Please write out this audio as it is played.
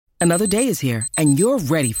Another day is here, and you're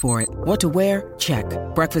ready for it. What to wear? Check.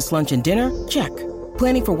 Breakfast, lunch, and dinner? Check.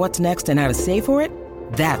 Planning for what's next and how to save for it?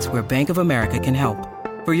 That's where Bank of America can help.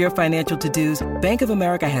 For your financial to-dos, Bank of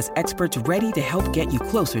America has experts ready to help get you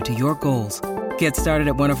closer to your goals. Get started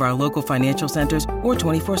at one of our local financial centers or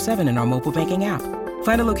 24/7 in our mobile banking app.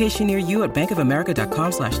 Find a location near you at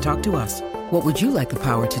bankofamerica.com/talktous. What would you like the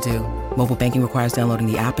power to do? Mobile banking requires downloading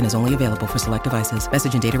the app and is only available for select devices.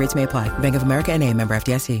 Message and data rates may apply. Bank of America N.A., member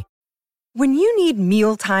FDIC. When you need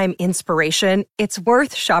mealtime inspiration, it's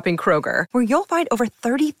worth shopping Kroger, where you'll find over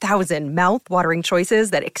 30,000 mouth-watering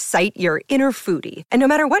choices that excite your inner foodie. And no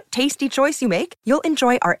matter what tasty choice you make, you'll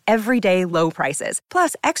enjoy our everyday low prices,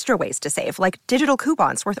 plus extra ways to save, like digital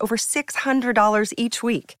coupons worth over $600 each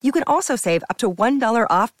week. You can also save up to $1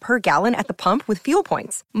 off per gallon at the pump with fuel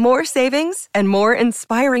points. More savings and more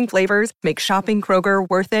inspiring flavors make shopping Kroger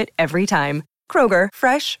worth it every time. Kroger,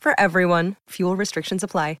 fresh for everyone. Fuel restrictions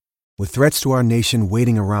apply. With threats to our nation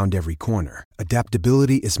waiting around every corner,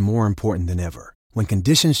 adaptability is more important than ever. When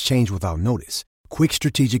conditions change without notice, quick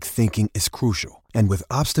strategic thinking is crucial. And with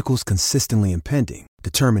obstacles consistently impending,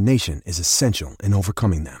 determination is essential in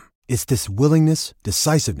overcoming them. It's this willingness,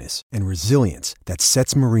 decisiveness, and resilience that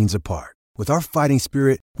sets Marines apart. With our fighting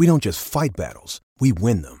spirit, we don't just fight battles, we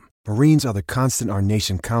win them. Marines are the constant our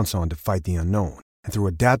nation counts on to fight the unknown. And through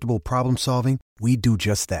adaptable problem solving, we do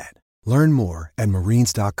just that. Learn more at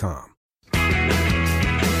marines.com.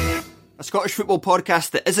 A Scottish football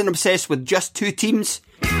podcast that isn't obsessed with just two teams,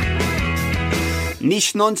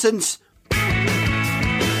 niche nonsense,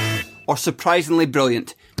 or surprisingly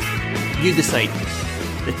brilliant. You decide.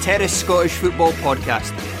 The Terrace Scottish Football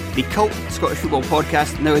Podcast. The cult Scottish football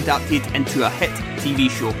podcast now adapted into a hit TV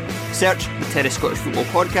show. Search the Terrace Scottish Football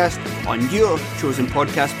Podcast on your chosen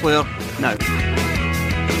podcast player now.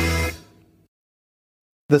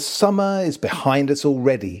 The summer is behind us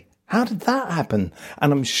already. How did that happen?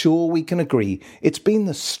 And I'm sure we can agree it's been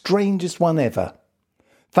the strangest one ever.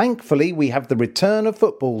 Thankfully, we have the return of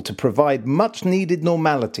football to provide much needed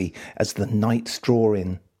normality as the nights draw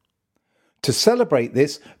in. To celebrate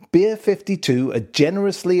this, Beer 52 are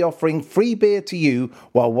generously offering free beer to you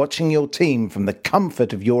while watching your team from the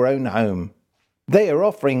comfort of your own home. They are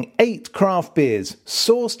offering 8 craft beers,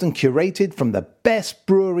 sourced and curated from the best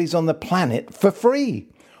breweries on the planet for free.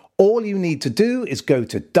 All you need to do is go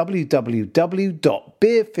to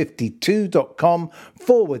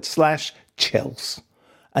www.beer52.com/Chels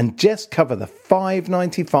and just cover the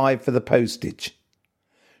 $5.95 for the postage.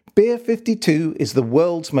 Beer 52 is the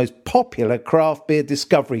world's most popular craft beer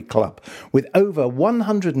discovery club with over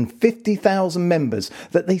 150,000 members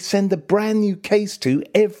that they send a brand new case to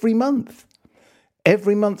every month.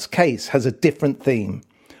 Every month's case has a different theme.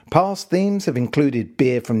 Past themes have included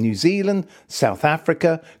beer from New Zealand, South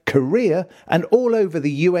Africa, Korea, and all over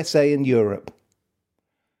the USA and Europe.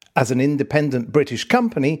 As an independent British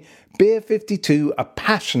company, Beer 52 are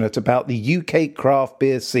passionate about the UK craft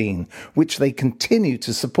beer scene, which they continue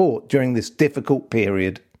to support during this difficult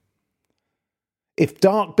period. If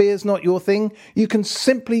dark beer's not your thing, you can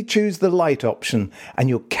simply choose the light option, and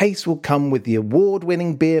your case will come with the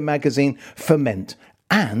award-winning beer magazine Ferment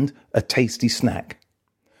and a tasty snack.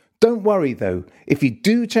 Don't worry though, if you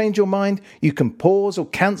do change your mind, you can pause or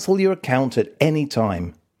cancel your account at any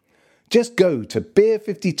time. Just go to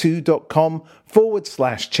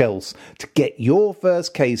beer52.com/Chels to get your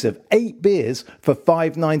first case of 8 beers for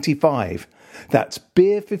 $5.95. That's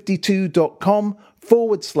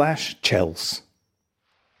beer52.com/Chels.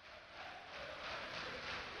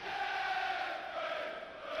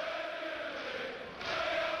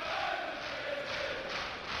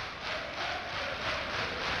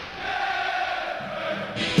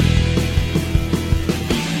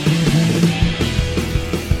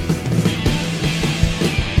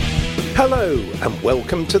 Hello and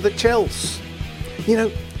welcome to the Chels. You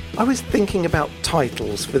know, I was thinking about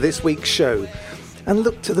titles for this week's show and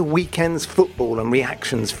looked to the weekend's football and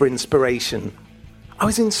reactions for inspiration. I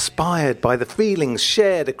was inspired by the feelings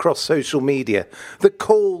shared across social media, the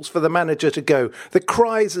calls for the manager to go, the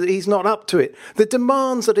cries that he's not up to it, the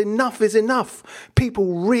demands that enough is enough,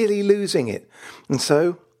 people really losing it. And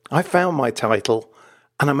so I found my title,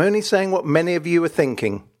 and I'm only saying what many of you are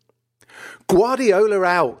thinking. Guardiola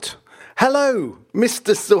Out. Hello,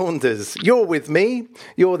 Mr. Saunders. You're with me.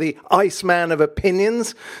 You're the Iceman of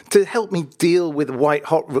opinions to help me deal with white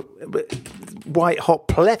hot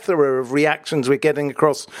plethora of reactions we're getting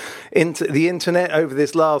across into the internet over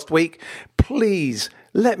this last week. Please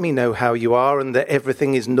let me know how you are and that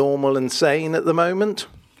everything is normal and sane at the moment.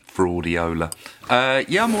 Fraudiola.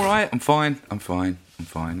 Yeah, I'm all right. I'm fine.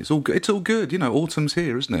 It's all good. You know, autumn's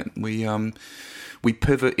here, isn't it? we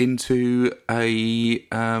pivot into a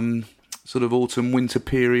sort of autumn-winter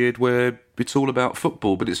period where it's all about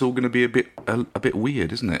football, but it's all going to be a bit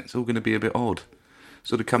weird, isn't it? It's all going to be a bit odd.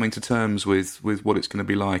 Sort of coming to terms with what it's going to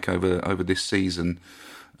be like over this season.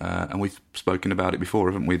 And we've spoken about it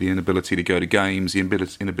before, haven't we? The inability to go to games, the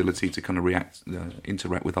inability to kind of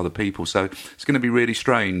interact with other people. So it's going to be really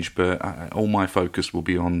strange. But all my focus will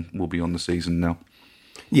be on the season now.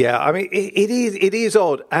 Yeah, I mean it is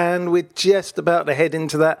odd, and we're just about to head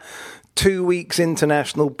into that 2 weeks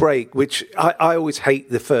international break, which I always hate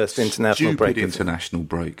the first international break. Stupid international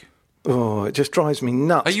break. Oh, it just drives me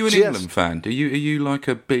nuts. Are you an England fan? Are you like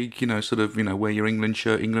a big, wear your England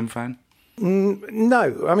shirt England fan?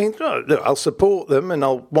 No, I mean, look, I'll support them and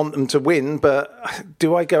I'll want them to win, but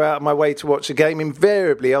do I go out of my way to watch a game?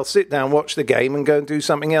 Invariably, I'll sit down, watch the game and go and do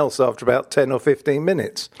something else after about 10 or 15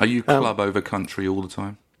 minutes. Are you club over country all the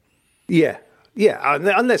time? Yeah,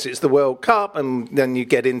 unless it's the World Cup, and then you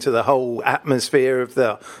get into the whole atmosphere of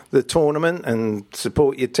the tournament and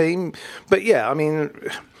support your team. But yeah, I mean,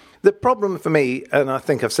 the problem for me, and I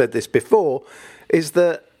think I've said this before, is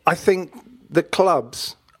that I think the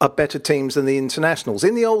clubs are better teams than the internationals.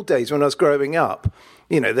 In the old days when I was growing up,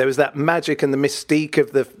 there was that magic and the mystique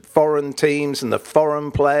of the foreign teams and the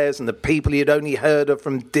foreign players and the people you'd only heard of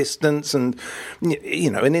from distance, and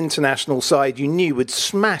an international side you knew would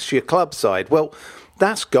smash your club side. Well,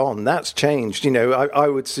 that's gone. That's changed. I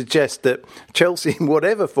would suggest that Chelsea, in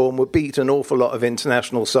whatever form, would beat an awful lot of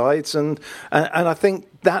international sides, and I think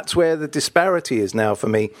that's where the disparity is now for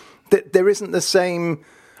me. That there isn't the same,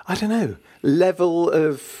 I don't know, level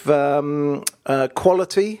of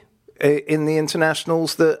quality in the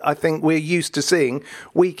internationals that I think we're used to seeing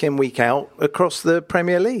week in, week out across the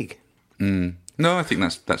Premier League. No, I think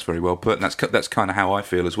that's very well put. And that's kind of how I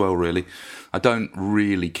feel as well, really. I don't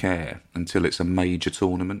really care until it's a major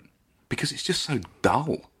tournament because it's just so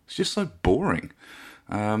dull. It's just so boring.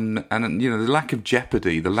 And the lack of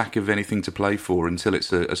jeopardy, the lack of anything to play for until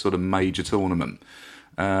it's a sort of major tournament.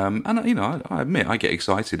 I admit I get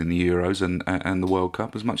excited in the Euros and the World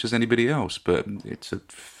Cup as much as anybody else, but it's a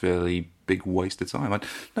fairly big waste of time. I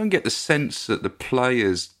don't get the sense that the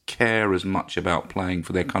players care as much about playing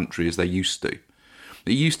for their country as they used to.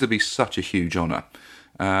 It used to be such a huge honour.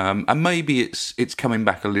 And maybe it's coming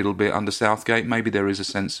back a little bit under Southgate. Maybe there is a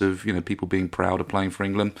sense of people being proud of playing for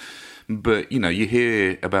England. But, you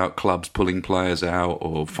hear about clubs pulling players out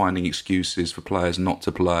or finding excuses for players not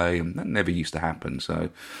to play, and that never used to happen. So,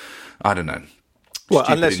 I don't know. Well,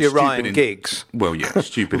 unless you're Ryan Giggs. Well, yeah,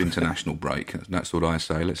 stupid international break. That's what I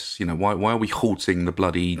say. Let's, why are we halting the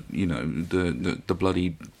bloody, the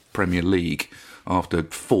bloody Premier League after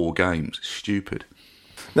 4 games? Stupid.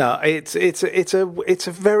 No, it's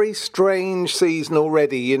a very strange season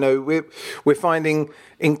already. We're finding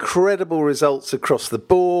incredible results across the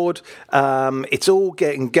board. It's all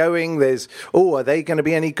getting going. Are they going to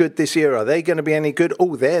be any good this year? Are they going to be any good?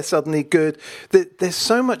 Oh, they're suddenly good. There's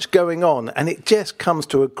so much going on, and it just comes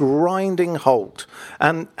to a grinding halt.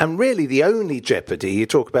 And really, the only jeopardy, you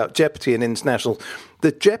talk about jeopardy in internationals,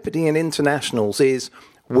 the jeopardy in internationals is,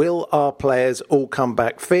 will our players all come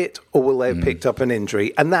back fit, or will they have picked up an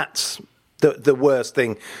injury? And that's the worst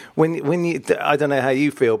thing. When you, I don't know how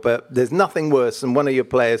you feel, but there's nothing worse than one of your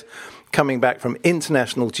players coming back from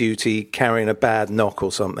international duty carrying a bad knock or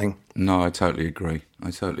something. No, I totally agree.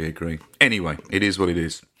 Anyway, it is what it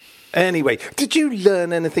is. Anyway, did you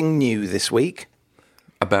learn anything new this week?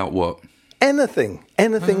 About what? Anything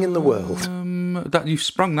in the world. That you've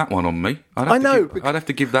sprung that one on me. I'd have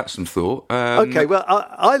to give that some thought. Okay, well,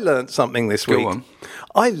 I learnt something this week. Go on.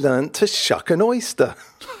 I learnt to shuck an oyster.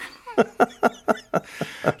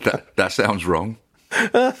 That sounds wrong.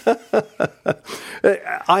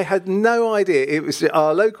 I had no idea. It was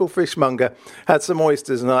our local fishmonger had some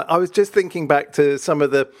oysters, and I was just thinking back to some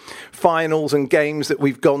of the finals and games that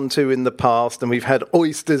we've gone to in the past, and we've had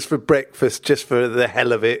oysters for breakfast just for the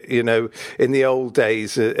hell of it, in the old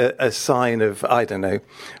days, a sign of, I don't know,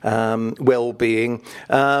 well-being.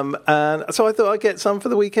 And so I thought I'd get some for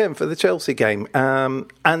the weekend for the Chelsea game. And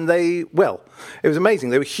it was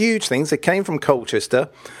amazing. They were huge things. They came from Colchester.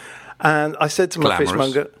 And I said to my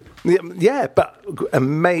fishmonger, yeah, but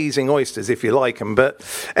amazing oysters if you like them. But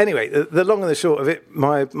anyway, the long and the short of it,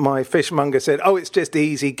 my fishmonger said, it's just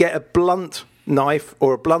easy. Get a blunt knife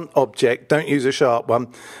or a blunt object. Don't use a sharp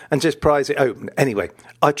one, and just prise it open. Anyway,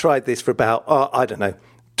 I tried this for about,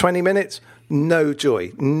 20 minutes. No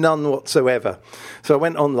joy, none whatsoever. So I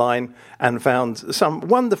went online and found some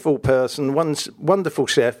wonderful person, one wonderful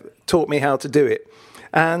chef, taught me how to do it.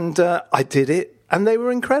 And I did it. and they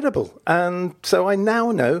were incredible. And so I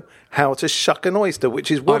now know how to shuck an oyster,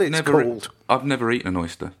 which is what it's called. I've never eaten an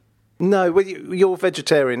oyster. No, well, you're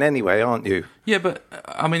vegetarian anyway, aren't you? Yeah, but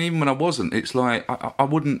I mean, even when I wasn't, it's like I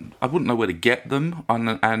wouldn't know where to get them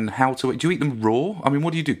and how to. Do you eat them raw? I mean,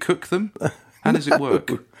 what do you do? Cook them? How does it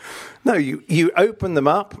work? No, you open them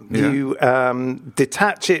up, you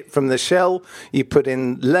detach it from the shell, you put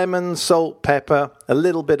in lemon, salt, pepper, a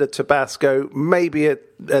little bit of Tabasco, maybe a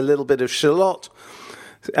little bit of shallot,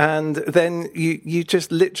 and then you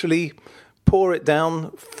just literally pour it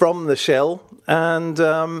down from the shell and...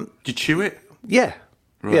 Do you chew it? Yeah.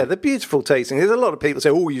 Right. Yeah, they're beautiful tasting. There's a lot of people say,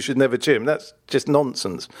 oh, you should never chew them. That's just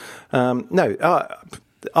nonsense. No,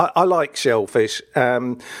 I like shellfish.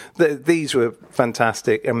 These were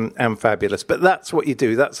fantastic and fabulous. But that's what you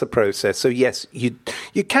do. That's the process. So, yes, you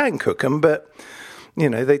can cook them, but,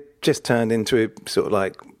 they just turned into sort of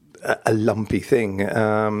like a lumpy thing.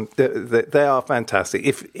 They are fantastic.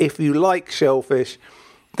 If you like shellfish,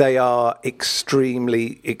 they are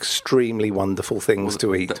extremely, extremely wonderful things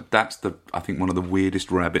to eat. That's I think one of the weirdest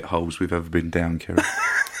rabbit holes we've ever been down, Kerry.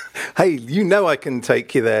 Hey, I can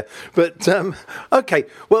take you there. But, okay,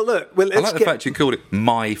 well, look. Well, I like the fact you called it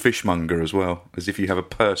my fishmonger as well, as if you have a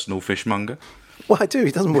personal fishmonger. Well, I do.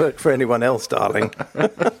 It doesn't work for anyone else, darling.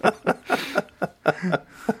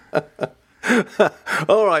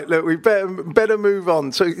 All right, look, we better move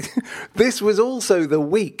on. So this was also the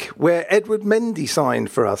week where Edward Mendy signed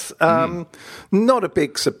for us. Not a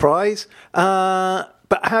big surprise.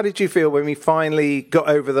 But how did you feel when we finally got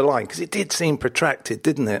over the line? Because it did seem protracted,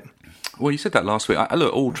 didn't it? Well, you said that last week.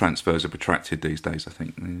 Look, all transfers are protracted these days, I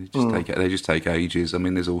think. They just take ages. I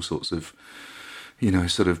mean, there's all sorts of,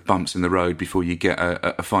 sort of bumps in the road before you get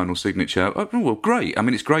a final signature. Oh, well, great. I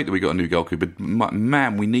mean, it's great that we got a new goalkeeper, but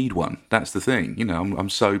man, we need one. That's the thing. I'm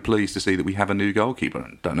so pleased to see that we have a new goalkeeper.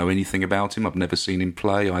 I don't know anything about him. I've never seen him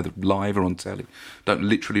play, either live or on telly. Don't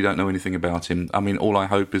know anything about him. I mean, all I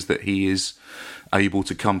hope is that he is able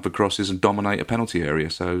to come for crosses and dominate a penalty area.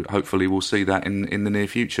 So hopefully we'll see that in the near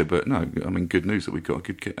future. But no, I mean, good news that we've got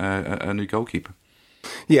a new goalkeeper.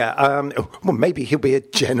 Yeah, well, maybe he'll be a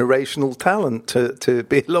generational talent to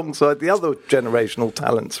be alongside the other generational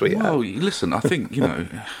talents we have. Well, listen, I think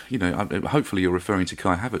hopefully you're referring to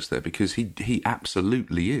Kai Havertz there, because he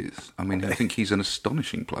absolutely is. I mean, I think he's an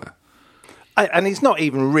astonishing player. And he's not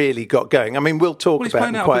even really got going. I mean, we'll talk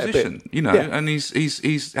about him quite a bit. And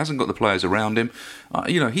he's hasn't got the players around him.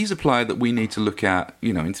 He's a player that we need to look at,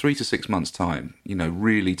 in 3 to 6 months' time,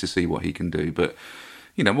 really to see what he can do. But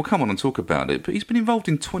we'll come on and talk about it, but he's been involved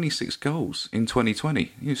in 26 goals in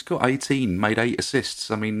 2020. He's got 18, made 8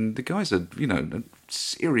 assists. I mean, the guy's a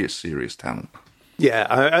serious talent.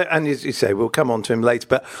 Yeah, and as you say, we'll come on to him later,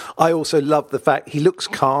 but I also love the fact he looks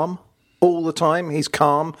calm all the time. He's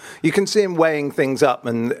calm. You can see him weighing things up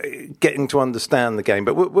and getting to understand the game,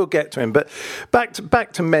 but we'll get to him. But back to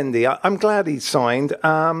Mendy, I'm glad he's signed.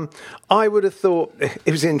 I would have thought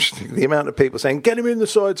it was interesting, the amount of people saying, get him in the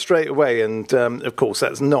side straight away, and of course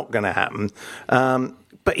that's not going to happen.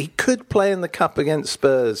 But he could play in the Cup against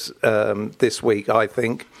Spurs this week, I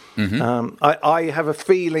think. Mm-hmm. I have a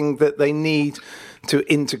feeling that they need to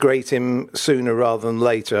integrate him sooner rather than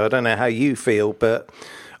later. I don't know how you feel, but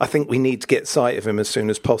I think we need to get sight of him as soon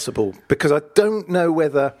as possible, because I don't know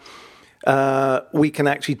whether we can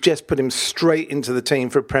actually just put him straight into the team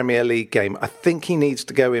for a Premier League game. I think he needs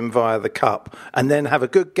to go in via the Cup and then have a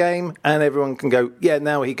good game, and everyone can go, yeah,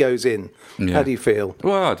 now he goes in. Yeah. How do you feel?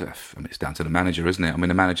 Well, I mean, it's down to the manager, isn't it? I mean,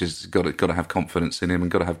 the manager's got to have confidence in him and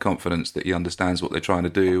got to have confidence that he understands what they're trying to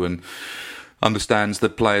do and understands the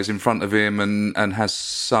players in front of him and has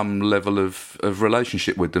some level of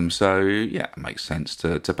relationship with them. So, yeah, it makes sense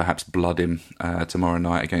to perhaps blood him tomorrow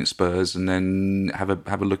night against Spurs and then have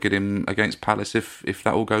a look at him against Palace if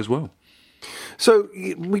that all goes well. So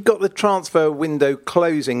we got the transfer window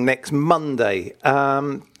closing next Monday.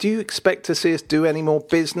 Do you expect to see us do any more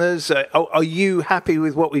business? Are you happy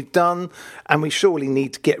with what we've done? And we surely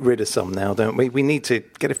need to get rid of some now, don't we? We need to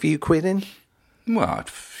get a few quid in. Well,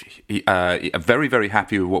 very, very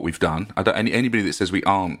happy with what we've done. Anybody that says we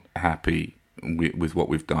aren't happy with what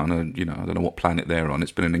we've done, and I don't know what planet they're on.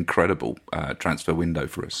 It's been an incredible transfer window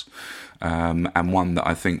for us, and one that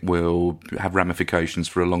I think will have ramifications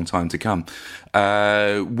for a long time to come.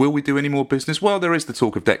 Will we do any more business? Well, there is the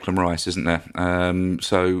talk of Declan Rice, isn't there?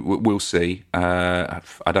 So we'll see. I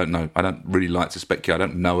don't know. I don't really like to speculate. I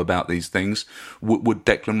don't know about these things. Would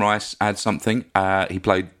Declan Rice add something? He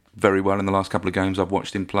played very well in the last couple of games I've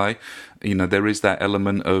watched him play. There is that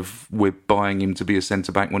element of we're buying him to be a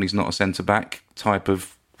centre-back when he's not a centre-back type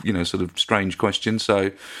of sort of strange question.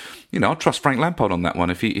 So, I'll trust Frank Lampard on that one.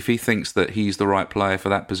 If he thinks that he's the right player for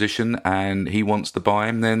that position and he wants to buy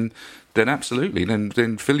him, then absolutely,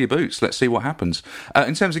 then fill your boots. Let's see what happens.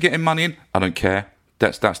 In terms of getting money in, I don't care.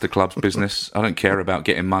 That's the club's business. I don't care about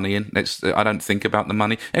getting money in. I don't think about the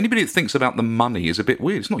money. Anybody that thinks about the money is a bit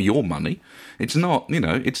weird. It's not your money. It's not,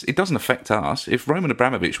 it doesn't affect us. If Roman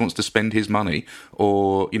Abramovich wants to spend his money,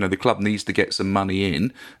 or, the club needs to get some money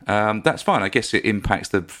in, that's fine. I guess it impacts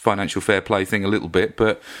the financial fair play thing a little bit,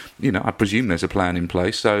 but, I presume there's a plan in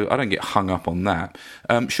place, so I don't get hung up on that.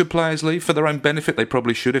 Should players leave for their own benefit? They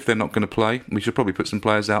probably should if they're not going to play. We should probably put some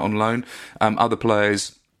players out on loan. Other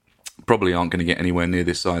players probably aren't going to get anywhere near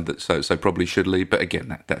this side, so probably should leave. But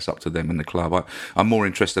again, that's up to them and the club. I'm more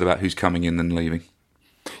interested about who's coming in than leaving.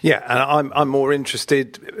 Yeah, and I'm more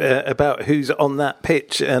interested about who's on that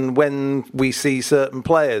pitch and when we see certain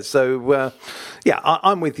players. So,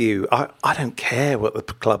 I'm with you. I don't care what the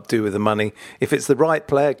club do with the money. If it's the right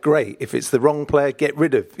player, great. If it's the wrong player, get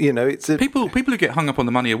rid of. People who get hung up on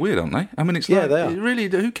the money are weird, aren't they? I mean, it's like, they are. Really,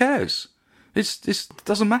 who cares? It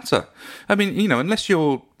doesn't matter. I mean, unless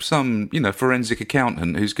you're some, forensic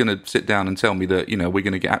accountant who's going to sit down and tell me that, we're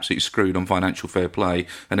going to get absolutely screwed on financial fair play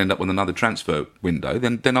and end up with another transfer window,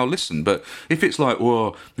 then I'll listen. But if it's like,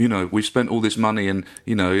 well, we've spent all this money and,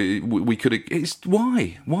 we could have...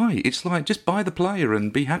 Why? It's like, just buy the player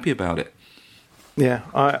and be happy about it. Yeah,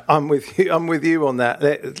 I'm with you. I'm with you on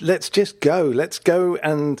that. Let's just go. Let's go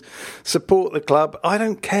and support the club. I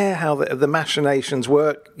don't care how the machinations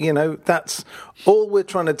work. That's all we're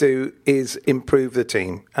trying to do is improve the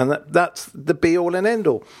team, and that's the be all and end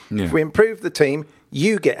all. Yeah. If we improve the team,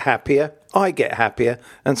 you get happier, I get happier,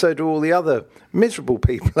 and so do all the other miserable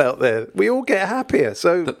people out there. We all get happier.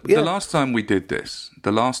 So the last time we did this,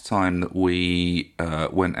 the last time that we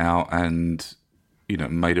went out and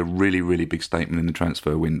made a really, really big statement in the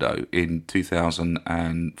transfer window in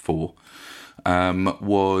 2004,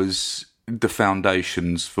 was the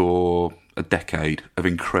foundations for a decade of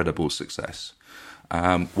incredible success.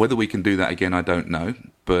 Whether we can do that again, I don't know,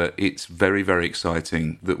 but it's very, very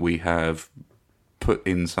exciting that we have put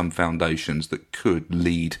in some foundations that could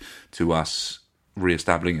lead to us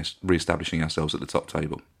re-establishing ourselves at the top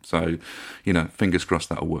table. So, fingers crossed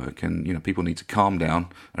that'll work. And, people need to calm down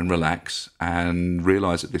and relax and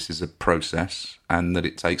realise that this is a process and that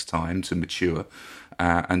it takes time to mature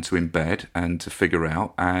and to embed and to figure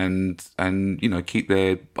out and keep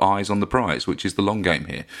their eyes on the prize, which is the long game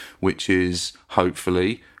here, which is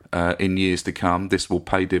hopefully in years to come, this will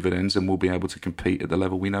pay dividends and we'll be able to compete at the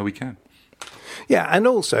level we know we can. Yeah, and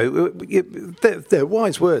also, they're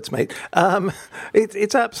wise words, mate.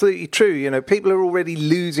 It's absolutely true. People are already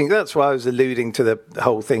losing. That's why I was alluding to the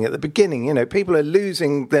whole thing at the beginning. People are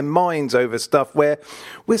losing their minds over stuff where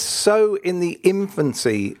we're so in the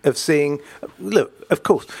infancy of seeing. Look, of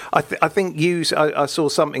course, I think I saw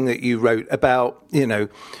something that you wrote about,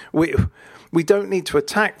 we don't need to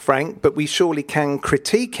attack Frank, but we surely can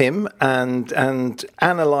critique him and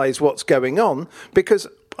analyse what's going on, because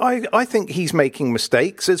I think he's making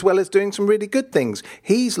mistakes as well as doing some really good things.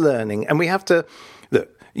 He's learning, and we have to...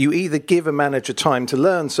 Look, you either give a manager time to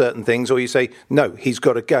learn certain things or you say, no, he's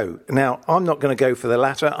got to go. Now, I'm not going to go for the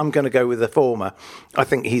latter. I'm going to go with the former. I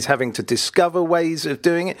think he's having to discover ways of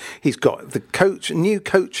doing it. He's got the new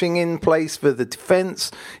coaching in place for the defence.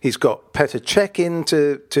 He's got Petr Cech in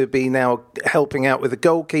to be now helping out with the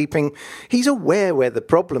goalkeeping. He's aware where the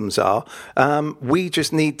problems are. We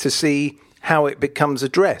just need to see how it becomes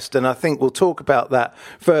addressed. And I think we'll talk about that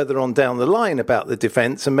further on down the line about the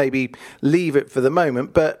defence and maybe leave it for the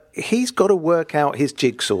moment. But he's got to work out his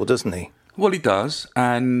jigsaw, doesn't he? Well, he does.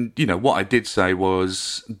 And, what I did say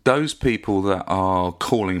was those people that are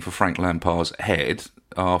calling for Frank Lampard's head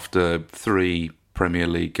after 3 Premier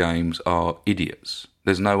League games are idiots.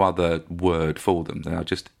 There's no other word for them. They are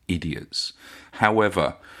just idiots.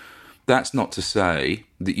 However, that's not to say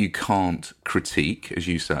that you can't critique, as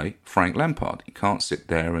you say, Frank Lampard. You can't sit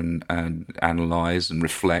there and analyse and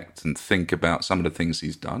reflect and think about some of the things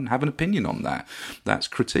he's done, have an opinion on that. That's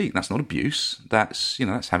critique. That's not abuse. That's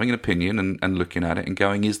having an opinion and looking at it and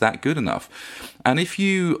going, is that good enough? And if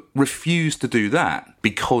you refuse to do that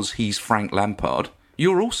because he's Frank Lampard,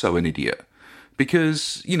 you're also an idiot.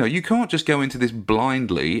 Because, you can't just go into this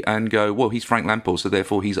blindly and go, well, he's Frank Lampard, so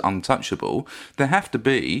therefore he's untouchable. There have to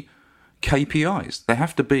be KPIs. There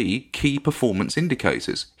have to be key performance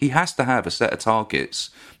indicators. He has to have a set of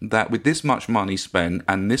targets that with this much money spent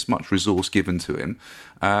and this much resource given to him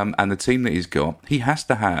and the team that he's got, he has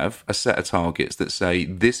to have a set of targets that say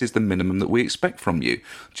this is the minimum that we expect from you.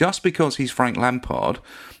 Just because he's Frank Lampard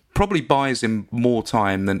probably buys him more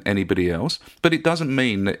time than anybody else, but it doesn't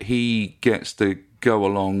mean that he gets to go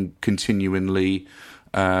along continually,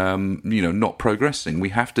 not progressing. We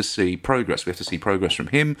have to see progress. We have to see progress from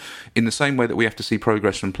him in the same way that we have to see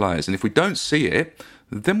progress from players. And if we don't see it,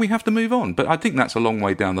 then we have to move on. But I think that's a long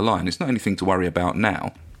way down the line. It's not anything to worry about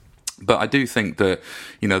now. But I do think that,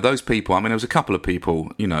 those people, there was a couple of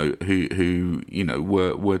people, who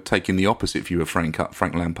were taking the opposite view of Frank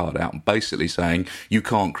Lampard out and basically saying you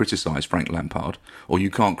can't criticise Frank Lampard or you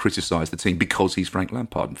can't criticise the team because he's Frank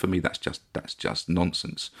Lampard. And for me, that's just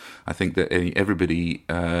nonsense. I think that everybody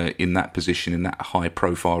in that position, in that high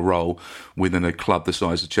profile role within a club the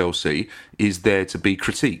size of Chelsea is there to be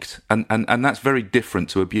critiqued. And that's very different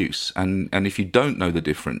to abuse. And if you don't know the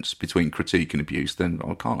difference between critique and abuse, then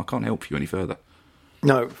I can't help you any further.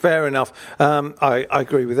 No, fair enough. I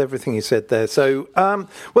agree with everything you said there. So,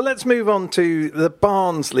 let's move on to the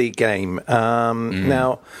Barnsley game.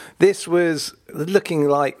 Now, this was looking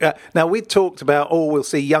like... now, we talked about, we'll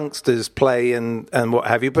see youngsters play and what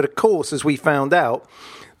have you. But, of course, as we found out,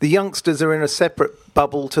 the youngsters are in a separate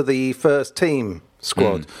bubble to the first team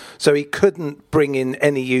squad. So he couldn't bring in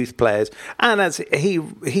any youth players. And as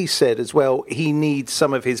he said as well, he needs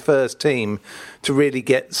some of his first team to really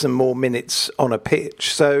get some more minutes on a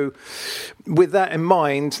pitch. So with that in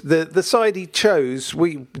mind, the side he chose,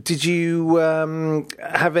 did you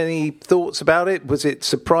have any thoughts about it? Was it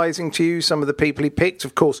surprising to you, some of the people he picked?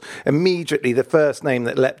 Of course, immediately the first name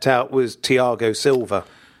that leapt out was Thiago Silva.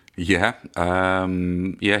 Yeah,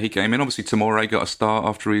 he came in. Obviously, Tomori got a start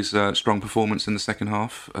after his strong performance in the second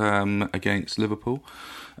half against Liverpool.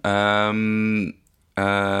 Emerson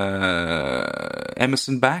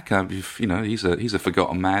back. He's a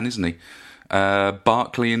forgotten man, isn't he?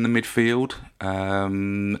 Barkley in the midfield,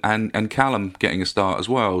 and Callum getting a start as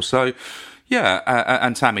well. So. Yeah,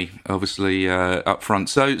 and Tammy, obviously, up front.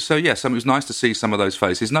 So yes, it was nice to see some of those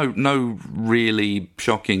faces. No really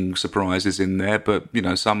shocking surprises in there, but,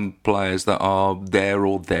 some players that are there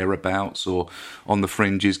or thereabouts or on the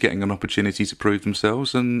fringes getting an opportunity to prove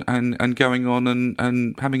themselves and going on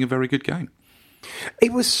and having a very good game.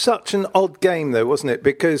 It was such an odd game, though, wasn't it?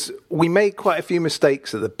 Because we made quite a few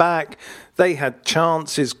mistakes at the back. They had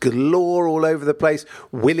chances galore all over the place.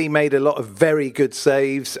 Willie made a lot of very good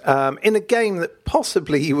saves in a game that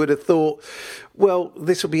possibly you would have thought, well,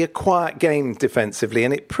 this will be a quiet game defensively,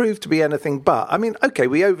 and it proved to be anything but.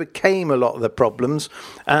 We overcame a lot of the problems.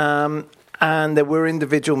 And there were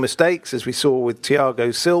individual mistakes, as we saw with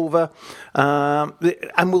Thiago Silva.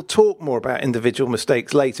 And we'll talk more about individual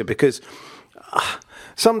mistakes later, because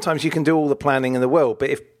sometimes you can do all the planning in the world, but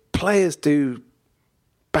if players do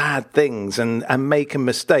bad things and make a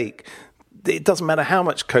mistake, it doesn't matter how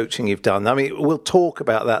much coaching you've done. We'll talk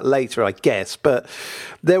about that later, I guess, but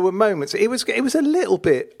there were moments. It was a little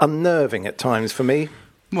bit unnerving at times for me.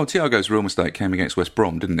 Well, Thiago's real mistake came against West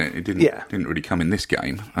Brom, didn't it? It didn't really come in this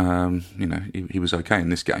game. He was okay in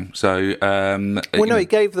this game. So, he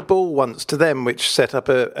gave the ball once to them, which set up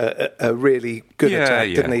a really good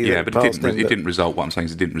attack, didn't he? Yeah, but it didn't result. What I'm saying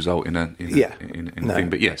is, it didn't result in a thing.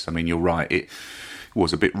 But yes, you're right. It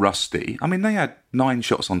was a bit rusty. They had 9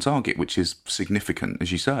 shots on target, which is significant,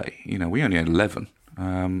 as you say. We only had 11.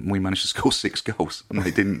 We managed to score 6 goals, and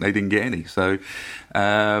they didn't get any. So,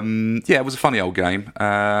 it was a funny old game.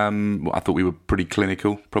 I thought we were pretty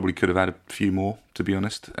clinical. Probably could have had a few more, to be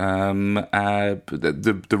honest. The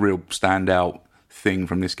real standout thing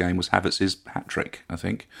from this game was Havertz's hat trick. I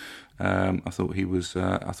think. I thought he was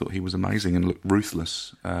amazing and looked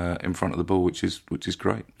ruthless in front of the ball, which is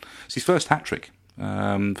great. It's his first hat trick,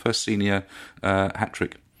 first senior hat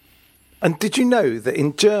trick. And did you know that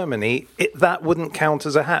in Germany, that wouldn't count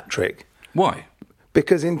as a hat-trick? Why?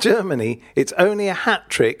 Because in Germany, it's only a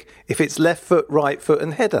hat-trick if it's left foot, right foot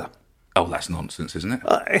and header. Oh, that's nonsense, isn't it?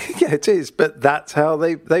 Yeah, it is, but that's how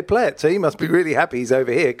they play it. So he must be really happy he's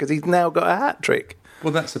over here because he's now got a hat-trick.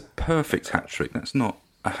 Well, that's a perfect hat-trick. That's not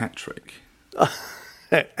a hat-trick.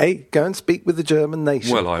 Hey, go and speak with the German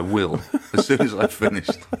nation. Well, I will, as soon as I've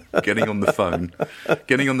finished getting on the phone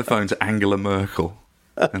to Angela Merkel.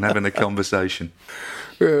 And having a conversation.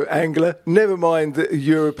 Angela, never mind the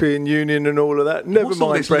European Union and all of that. Never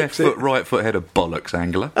mind this Brexit. Left foot, right foot head of bollocks,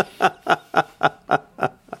 Angela.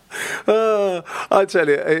 I tell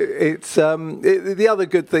you, it's the other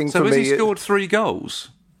good thing for me. So has he scored 3 goals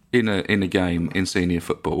in a game in senior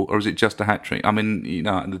football, or is it just a hat trick?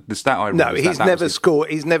 The stat I read. No, he's never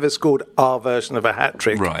scored. He's never scored our version of a hat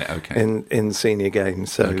trick. Right. Okay. In senior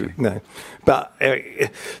games, so no. But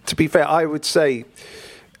to be fair, I would say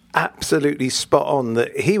absolutely spot on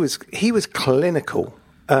that he was clinical.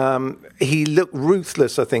 He looked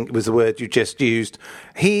ruthless, I think was the word you just used.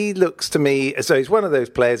 He looks to me as though he's one of those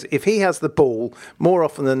players, if he has the ball, more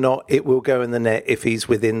often than not, it will go in the net if he's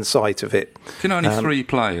within sight of it. Do you know only 3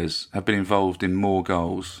 players have been involved in more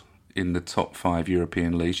goals in the top 5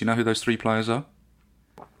 European leagues? Do you know who those 3 players are?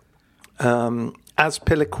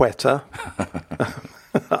 Azpilicueta.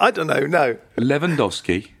 I don't know, no.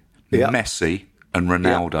 Lewandowski, Messi and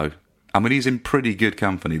Ronaldo. Yeah. I mean, he's in pretty good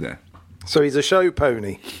company there. So he's a show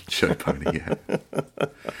pony. Show pony, yeah.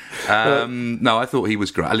 No, I thought he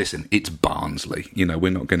was great. Listen, it's Barnsley.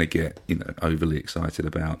 We're not going to get overly excited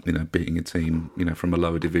about beating a team from a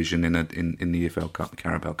lower division in the EFL Cup, the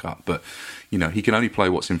Carabao Cup. But he can only play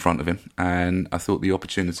what's in front of him. And I thought the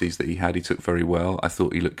opportunities that he had, he took very well. I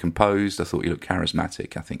thought he looked composed. I thought he looked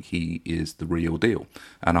charismatic. I think he is the real deal.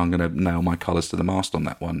 And I'm going to nail my colours to the mast on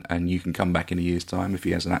that one. And you can come back in a year's time if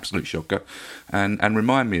he has an absolute shocker and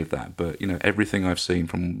remind me of that. But everything I've seen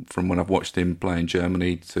from when I've watched him play in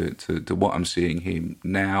Germany to what I'm seeing him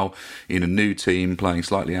now in a new team playing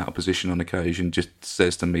slightly out of position on occasion just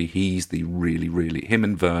says to me he's the really him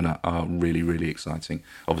and Werner are really exciting.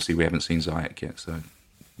 Obviously we haven't seen Ziyech yet, so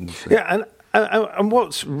we'll see. Yeah, and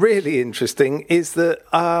what's really interesting is that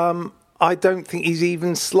I don't think he's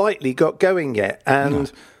even slightly got going yet,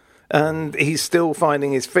 and he's still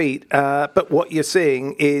finding his feet. But what you're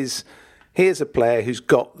seeing is, here's a player who's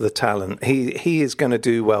got the talent. He is going to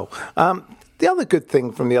do well. The other good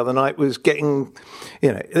thing from the other night was getting,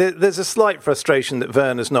 there's a slight frustration that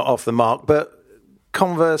Werner's not off the mark, but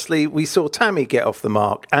conversely, we saw Tammy get off the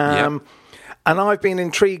mark. And I've been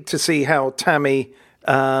intrigued to see how Tammy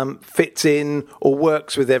fits in or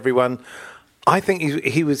works with everyone. I think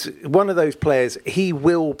he was one of those players, he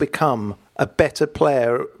will become a better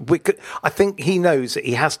player. I think he knows that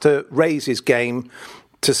he has to raise his game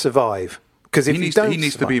to survive. Because if he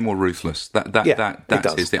needs to be more ruthless.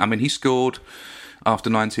 That's his thing. I mean, he scored after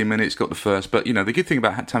 19 minutes, got the first. But the good thing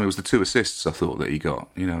about Tammy was the 2 assists. I thought that he got.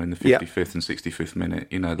 In the 55th and 65th minute.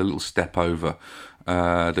 The little step over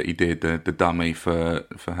that he did, the dummy for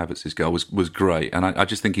Havertz's goal was great. And I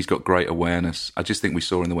just think he's got great awareness. I just think we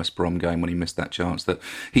saw in the West Brom game when he missed that chance that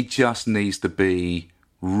he just needs to be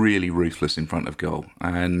really ruthless in front of goal,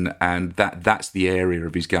 and that's the area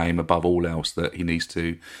of his game above all else that he needs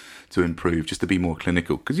to improve, just to be more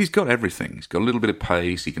clinical, because he's got everything. He's got a little bit of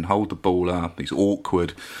pace, he can hold the ball up, he's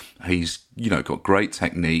awkward, he's got great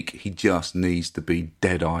technique. He just needs to be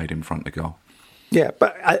dead-eyed in front of goal. Yeah,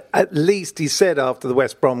 but at least he said after the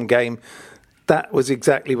West Brom game that was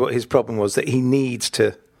exactly what his problem was, that he needs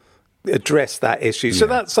to address that issue. So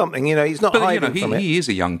that's something, he's not hiding from it. He is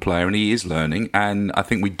a young player and he is learning, and I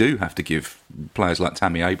think we do have to give players like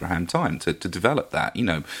Tammy Abraham time to develop that.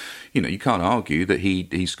 You can't argue that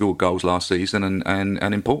he scored goals last season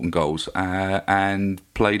and important goals and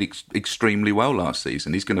played extremely well last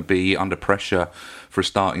season. He's going to be under pressure for a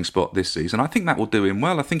starting spot this season. I think that will do him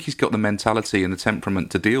well. I think he's got the mentality and the temperament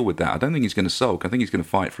to deal with that. I don't think he's going to sulk. I think he's going to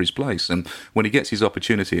fight for his place, and when he gets his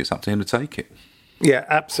opportunity, it's up to him to take it. Yeah,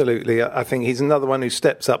 absolutely. I think he's another one who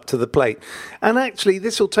steps up to the plate. And actually,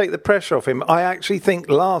 this will take the pressure off him. I actually think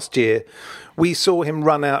last year we saw him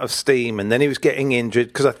run out of steam and then he was getting injured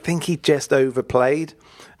because I think he just overplayed.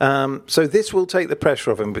 So this will take the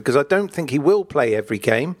pressure off him because I don't think he will play every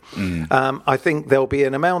game. I think there'll be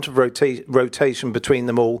an amount of rotation between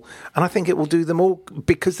them all, and I think it will do them all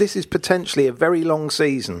because this is potentially a very long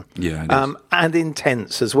season. Yeah, and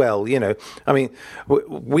intense as well. I mean,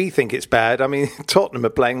 we think it's bad. I mean, Tottenham are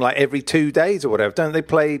playing like every 2 days or whatever. Don't they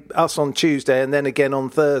play us on Tuesday and then again on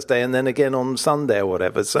Thursday and then again on Sunday or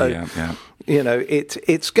whatever? So,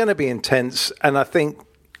 it's going to be intense, and I think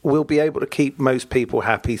we'll be able to keep most people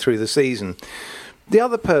happy through the season. The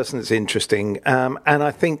other person that's interesting, and I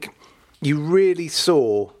think you really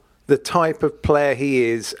saw the type of player he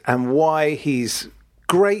is and why he's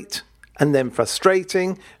great and then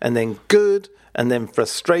frustrating and then good and then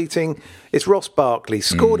frustrating. It's Ross Barkley.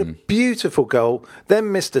 Scored a beautiful goal,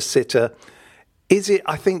 then missed a sitter.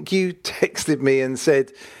 I think you texted me and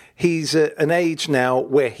said, he's at an age now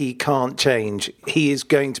where he can't change. He is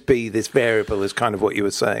going to be this variable, is kind of what you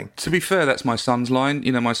were saying. To be fair, that's my son's line.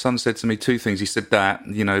 My son said to me 2 things. He said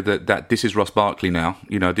that this is Ross Barkley now.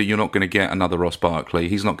 That you're not going to get another Ross Barkley.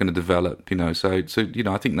 He's not going to develop. So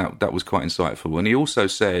I think that was quite insightful. And he also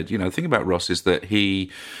said, the thing about Ross is that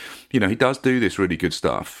he does do this really good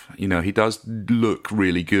stuff. He does look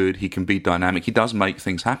really good. He can be dynamic. He does make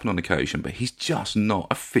things happen on occasion, but he's just not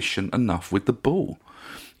efficient enough with the ball.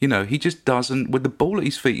 You know, he just doesn't, with the ball at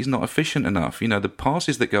his feet, he's not efficient enough. You know, the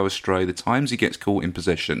passes that go astray, the times he gets caught in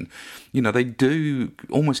possession, you know, they do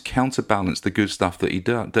almost counterbalance the good stuff that he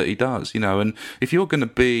does, you know. And if you're going to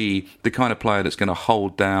be the kind of player that's going to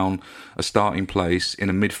hold down a starting place in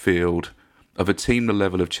a midfield of a team the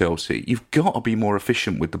level of Chelsea, you've got to be more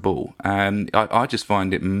efficient with the ball. And I just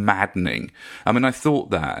find it maddening. I mean, I thought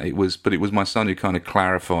that but it was my son who kind of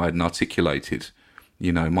clarified and articulated,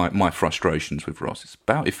 you know, my frustrations with Ross. It's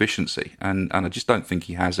about efficiency, and I just don't think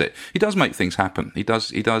he has it. He does make things happen. He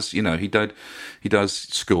does. You know, he does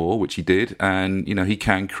score, which he did, and you know, he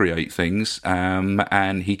can create things,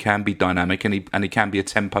 and he can be dynamic, and he can be a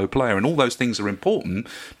tempo player, and all those things are important.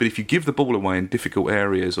 But if you give the ball away in difficult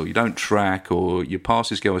areas, or you don't track, or your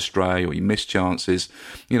passes go astray, or you miss chances,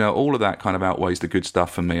 you know, all of that kind of outweighs the good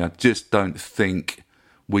stuff for me. I just don't think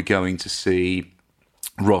we're going to see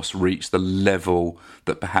Ross reach the level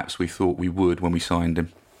that perhaps we thought we would when we signed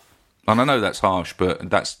him. And I know that's harsh, but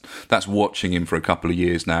that's watching him for a couple of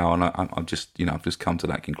years now, and I've just come to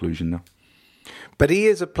that conclusion now. But he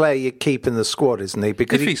is a player you keep in the squad, isn't he?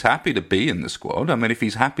 Because if he's happy to be in the squad, I mean, if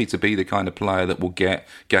he's happy to be the kind of player that will get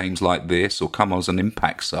games like this or come on as an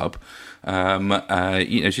impact sub, you know,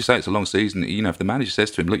 as you say, it's a long season. You know, if the manager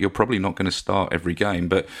says to him, look, you're probably not going to start every game,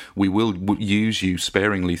 but we will use you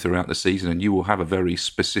sparingly throughout the season and you will have a very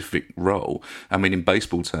specific role. I mean, in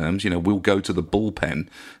baseball terms, you know, we'll go to the bullpen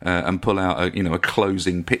and pull out a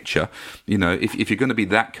closing pitcher. You know, if you're going to be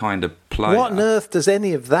that kind of player. What on earth does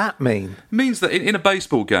any of that mean? It means that in a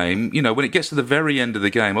baseball game, you know, when it gets to the very end of the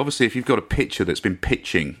game, obviously if you've got a pitcher that's been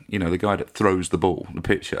pitching, you know, the guy that throws the ball, the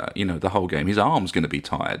pitcher, you know, the whole game, his arm's going to be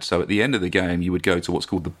tired. So at the end of the game, you would go to what's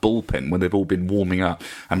called the bullpen when they've all been warming up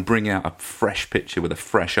and bring out a fresh pitcher with a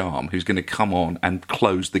fresh arm who's going to come on and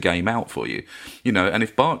close the game out for you. You know, and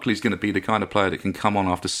if Barkley's going to be the kind of player that can come on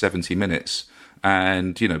after 70 minutes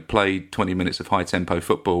and, you know, play 20 minutes of high-tempo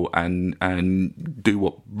football and do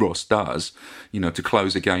what Ross does, you know, to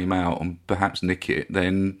close a game out and perhaps nick it,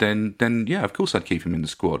 then yeah, of course I'd keep him in the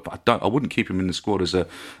squad. But I wouldn't keep him in the squad as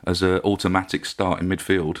a automatic start in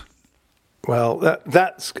midfield. Well,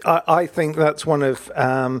 I think that's one of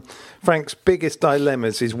Frank's biggest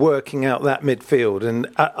dilemmas, is working out that midfield. And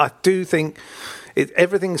I do think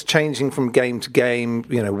everything's changing from game to game.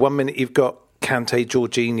 You know, 1 minute you've got Kante,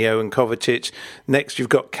 Jorginho and Kovacic. Next you've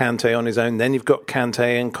got Kante on his own. Then you've got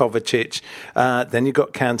Kante and Kovacic. Then you've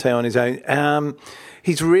got Kante on his own.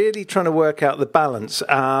 He's really trying to work out the balance.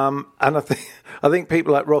 And I think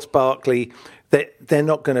people like Ross Barkley, they're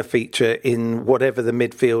not going to feature in whatever the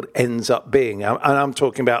midfield ends up being. And I'm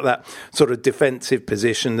talking about that sort of defensive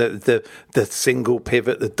position, the single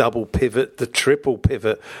pivot, the double pivot, the triple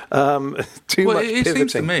pivot. Much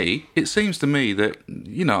pivoting. It seems to me that,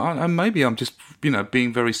 you know, and maybe I'm just, you know,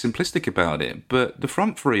 being very simplistic about it, but the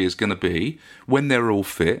front three is going to be, when they're all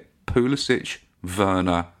fit, Pulisic,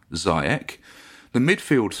 Werner, Ziyech. The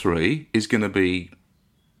midfield three is going to be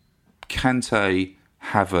Kante,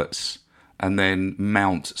 Havertz, and then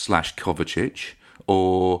Mount / Kovacic,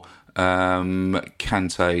 or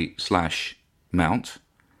Kante / Mount,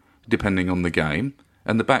 depending on the game.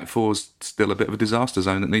 And the back four's still a bit of a disaster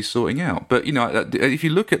zone that needs sorting out. But, you know, if you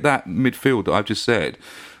look at that midfield that I've just said,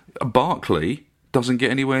 Barkley doesn't get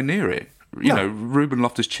anywhere near it. You know, Ruben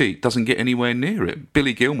Loftus-Cheek doesn't get anywhere near it.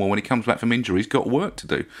 Billy Gilmour, when he comes back from injury, he's got work to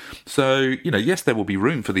do. So, you know, yes, there will be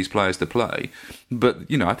room for these players to play, but,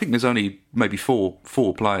 you know, I think there's only maybe four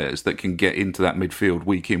players that can get into that midfield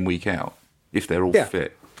week in, week out, if they're all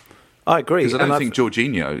fit. I agree. Because I don't think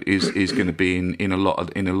Jorginho is going to be in a lot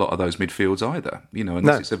of those midfields either. You know,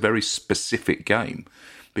 unless it's a very specific game,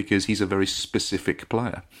 because he's a very specific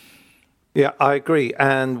player. Yeah, I agree.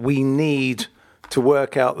 And we need to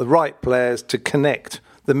work out the right players to connect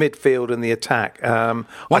the midfield and the attack.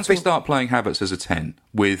 Once we start playing Havertz as a 10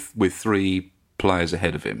 with three players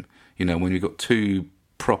ahead of him, you know, when you've got two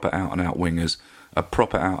proper out-and-out wingers, a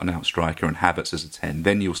proper out-and-out striker and Havertz as a 10,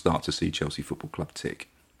 then you'll start to see Chelsea Football Club tick.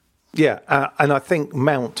 Yeah, and I think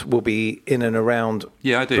Mount will be in and around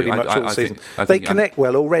pretty much all season. They connect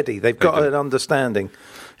well already. They've got an understanding.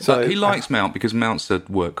 So he likes Mount because Mount's a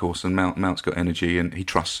workhorse and Mount's got energy and he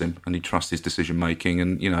trusts him and he trusts his decision making.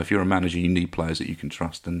 And, you know, if you're a manager, you need players that you can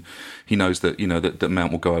trust. And he knows that, you know, that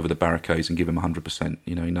Mount will go over the barricades and give him 100%.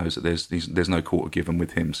 You know, he knows that there's no quarter given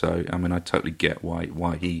with him. So, I mean, I totally get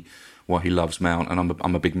why he loves Mount, and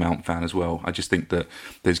I'm a big Mount fan as well. I just think that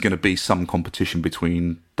there's going to be some competition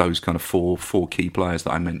between those kind of four key players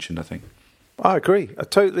that I mentioned, I think. I agree. I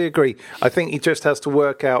totally agree. I think he just has to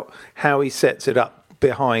work out how he sets it up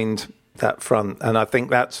behind that front, and I think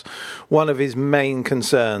that's one of his main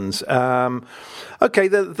concerns. Okay,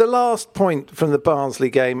 the last point from the Barnsley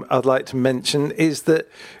game I'd like to mention is that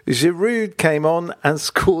Giroud came on and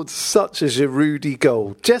scored such a Giroud-y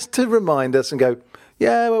goal, just to remind us and go,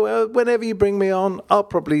 yeah, well, whenever you bring me on, I'll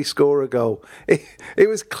probably score a goal. It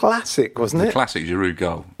was classic, wasn't it? The classic Giroud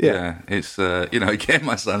goal. Yeah. It's, again,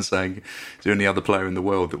 my son's saying, is there any other player in the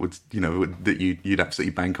world that would, that you'd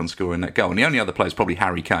absolutely bank on scoring that goal? And the only other player is probably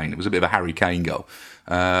Harry Kane. It was a bit of a Harry Kane goal.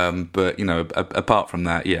 But, apart from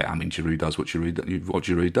that, Giroud does what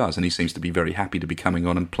Giroud does. And he seems to be very happy to be coming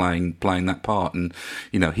on and playing that part. And,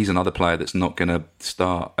 he's another player that's not going to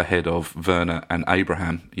start ahead of Werner and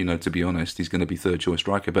Abraham. To be honest, he's going to be third choice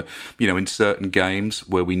striker. But, in certain games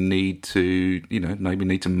where we need to, maybe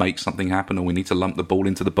need to make something happen, or we need to lump the ball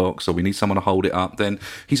into the box, or we need someone to hold it up, then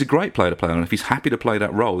he's a great player to play on. And if he's happy to play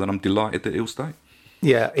that role, then I'm delighted that he'll stay.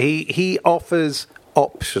 Yeah, he offers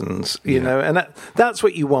options, and that's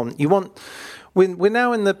what you want. You want. We're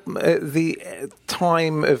now in the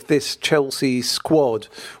time of this Chelsea squad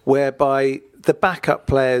whereby the backup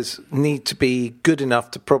players need to be good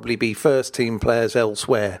enough to probably be first team players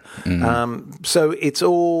elsewhere. So it's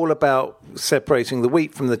all about separating the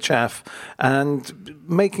wheat from the chaff and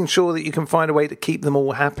making sure that you can find a way to keep them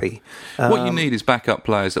all happy. What you need is backup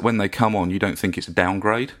players that when they come on, you don't think it's a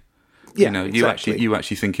downgrade. Yeah, exactly. you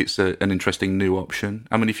actually think it's an interesting new option.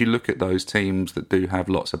 I mean, if you look at those teams that do have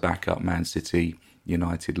lots of backup, Man City,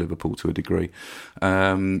 United, Liverpool to a degree,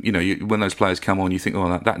 when those players come on, you think,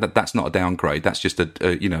 oh, that's not a downgrade. That's just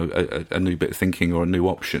a new bit of thinking or a new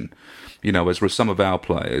option. As with some of our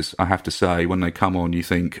players, I have to say, when they come on, you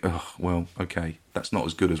think, oh, well, okay, that's not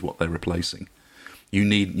as good as what they're replacing. You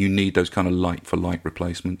need those kind of like for like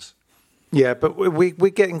replacements. Yeah, but we're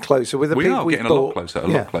getting closer with the people. We are getting a lot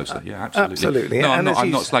closer. Yeah, absolutely. No, I'm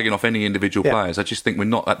not slagging off any individual players. I just think we're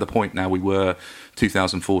not at the point now we were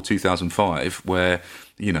 2004, 2005, where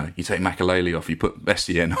you take Makelele off, you put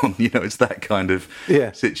Essien on. It's that kind of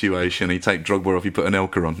situation. You take Drogba off, you put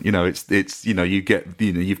Anelka on. You get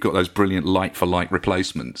you've got those brilliant like for like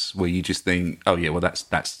replacements where you just think, oh yeah, well that's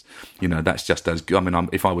just as good. I mean,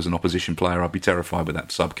 if I was an opposition player, I'd be terrified with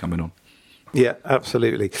that sub coming on. Yeah,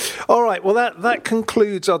 absolutely. All right, well, that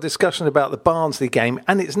concludes our discussion about the Barnsley game,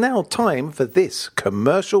 and it's now time for this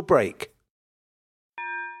commercial break.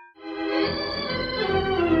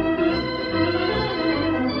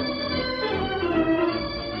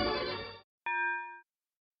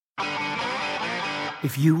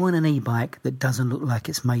 If you want an e-bike that doesn't look like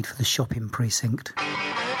it's made for the shopping precinct,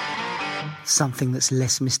 something that's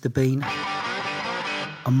less Mr. Bean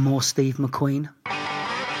and more Steve McQueen,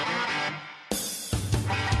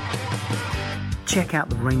 check out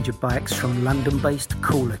the range of bikes from London-based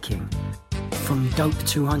Cooler King. From dope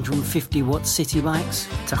 250-watt city bikes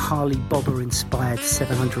to Harley Bobber-inspired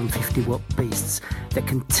 750-watt beasts that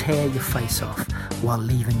can tear your face off while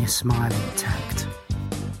leaving your smile intact.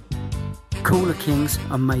 Cooler Kings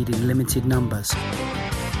are made in limited numbers,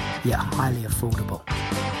 yet highly affordable.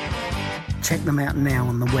 Check them out now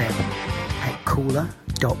on the web at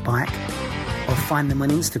cooler.bike or find them on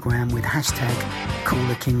Instagram with hashtag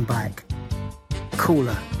CoolerKingBike.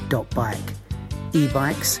 Cooler.bike.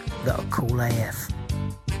 E-bikes that are cool AF.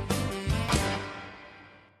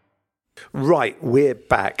 Right, we're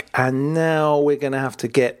back, and now we're going to have to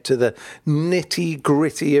get to the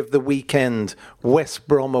nitty-gritty of the weekend, West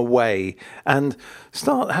Brom away, and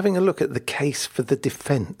start having a look at the case for the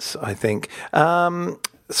defence, I think.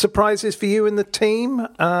 Surprises for you in the team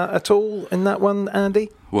at all in that one, Andy?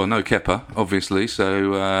 Well, no Kepa, obviously.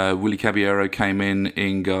 So Willy Caballero came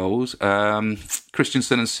in goals.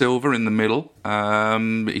 Christensen and Silva in the middle.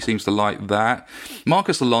 He seems to like that.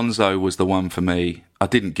 Marcus Alonso was the one for me. I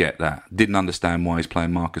didn't get that. Didn't understand why he's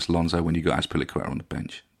playing Marcus Alonso when you got Azpilicueta on the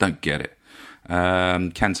bench. Don't get it.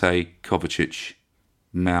 Kante, Kovacic,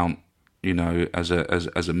 Mount, as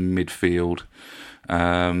a midfield.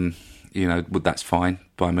 That's fine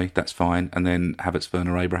by me. That's fine. And then Havertz,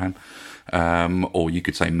 Werner, Abraham. Or you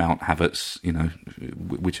could say Mount, Havertz,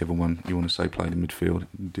 whichever one you want to say played in midfield.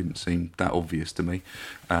 It didn't seem that obvious to me.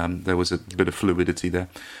 There was a bit of fluidity there.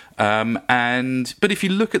 But if you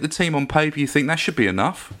look at the team on paper, you think that should be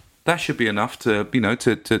enough. That should be enough to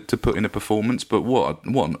put in a performance. But what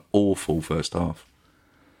an awful first half.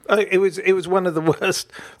 It was one of the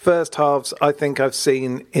worst first halves I think I've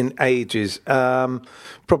seen in ages.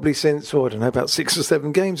 Probably since, about 6 or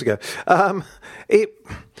 7 games ago.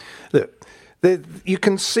 You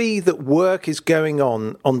can see that work is going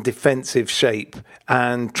on defensive shape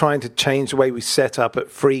and trying to change the way we set up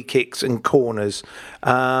at free kicks and corners.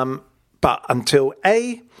 But until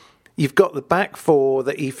A, you've got the back four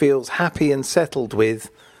that he feels happy and settled with,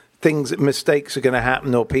 mistakes are going to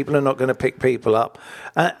happen or people are not going to pick people up.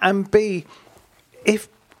 And B, if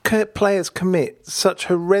players commit such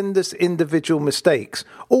horrendous individual mistakes,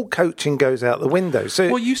 all coaching goes out the window. So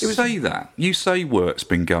well, you say work's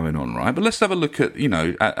been going on, right? But let's have a look at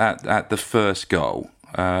at the first goal,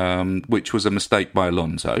 which was a mistake by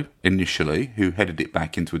Alonso initially, who headed it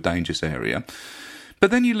back into a dangerous area.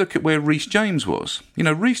 But then you look at where Reece James was.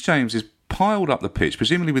 Reece James is piled up the pitch,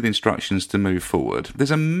 presumably with instructions to move forward.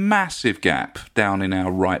 There's a massive gap down in our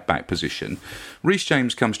right back position. Reece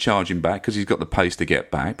James comes charging back because he's got the pace to get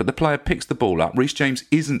back, but the player picks the ball up. Reece James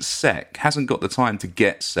isn't set, hasn't got the time to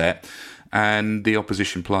get set, and the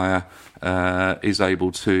opposition player is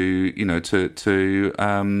able to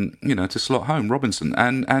slot home Robinson,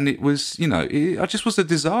 and it was it just was a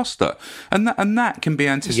disaster, and that can be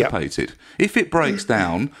anticipated. Yep. If it breaks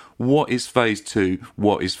down, what is phase 2?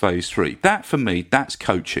 What is phase 3? That for me, that's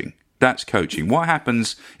coaching. That's coaching. What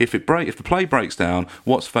happens if the play breaks down?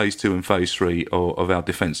 What's phase 2 and phase 3 of our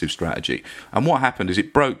defensive strategy? And what happened is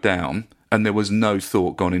it broke down, and there was no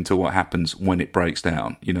thought gone into what happens when it breaks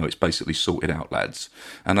down. It's basically sorted out, lads.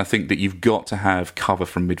 And I think that you've got to have cover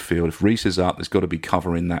from midfield. If Reece is up, there's got to be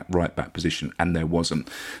cover in that right back position, and there wasn't.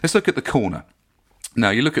 Let's look at the corner. Now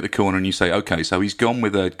you look at the corner and you say, okay, so he's gone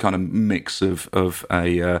with a kind of mix of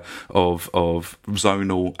zonal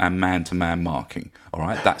and man-to-man marking. All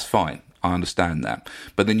right, that's fine. I understand that.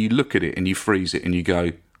 But then you look at it and you freeze it and you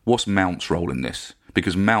go, what's Mount's role in this?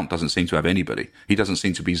 Because Mount doesn't seem to have anybody. He doesn't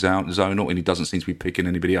seem to be zonal, and he doesn't seem to be picking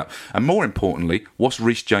anybody up. And more importantly, what's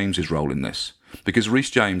Reece James's role in this? Because Reece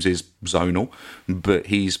James is zonal, but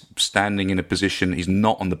he's standing in a position, he's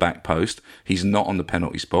not on the back post, he's not on the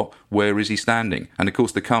penalty spot. Where is he standing? And of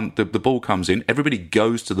course, the ball comes in, everybody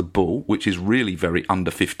goes to the ball, which is really very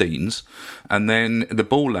under 15s, and then the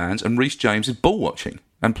ball lands, and Reece James is ball watching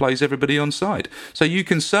and plays everybody onside. So you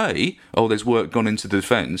can say, oh, there's work gone into the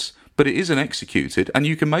defence, but it isn't executed, and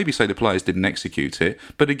you can maybe say the players didn't execute it,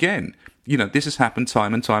 but again, this has happened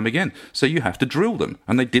time and time again, so you have to drill them,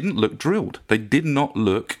 and they didn't look drilled. They did not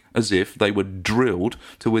look as if they were drilled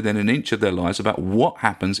to within an inch of their lives about what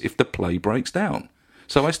happens if the play breaks down.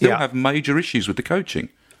 So I still have major issues with the coaching.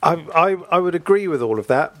 I would agree with all of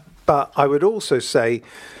that, but I would also say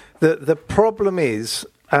that the problem is,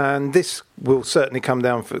 and this will certainly come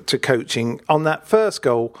down to coaching, on that first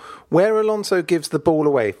goal, where Alonso gives the ball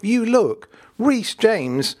away. If you look, Reece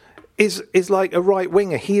James is like a right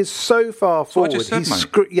winger. He is so far forward. What I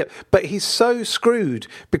just said, but he's so screwed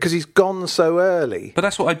because he's gone so early. But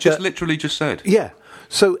that's what I literally just said. Yeah.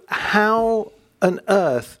 So how on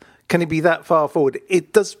earth can he be that far forward?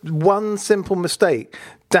 It does one simple mistake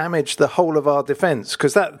damage the whole of our defence,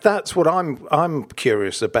 because that's what I'm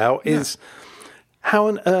curious about is. How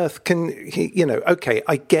on earth can he, okay,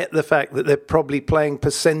 I get the fact that they're probably playing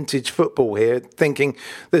percentage football here, thinking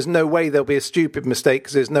there's no way there'll be a stupid mistake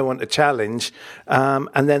because there's no one to challenge,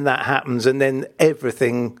 and then that happens, and then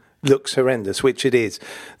everything looks horrendous, which it is.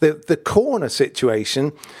 The corner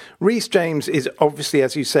situation, Reece James is obviously,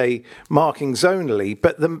 as you say, marking zonally,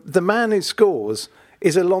 but the man who scores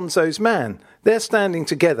is Alonso's man. They're standing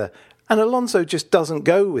together. And Alonso just doesn't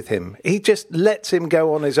go with him. He just lets him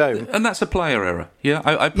go on his own. And that's a player error. Yeah,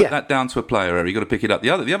 I put that down to a player error. You've got to pick it up. The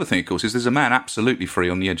other thing, of course, is there's a man absolutely free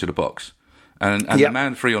on the edge of the box. And the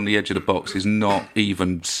man free on the edge of the box is not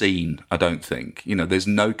even seen, I don't think. There's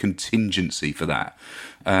no contingency for that.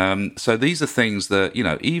 So these are things that,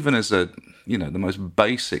 even as the most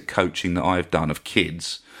basic coaching that I've done of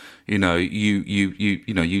kids, you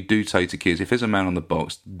do say to kids, if there's a man on the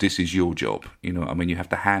box, this is your job. You have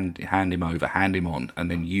to hand him over, hand him on, and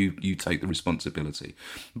then you take the responsibility.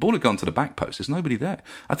 The ball had gone to the back post. There's nobody there.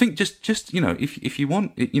 I think just if you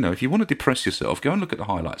want to depress yourself, go and look at the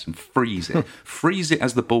highlights and freeze it. Freeze it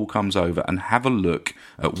as the ball comes over, and have a look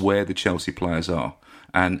at where the Chelsea players are.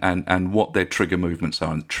 And what their trigger movements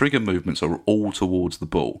are. And trigger movements are all towards the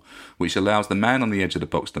ball, which allows the man on the edge of the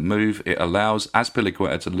box to move. It allows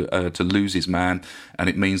Azpilicueta to lose his man, and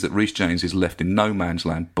it means that Reece James is left in no man's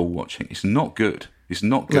land ball watching. It's not good. It's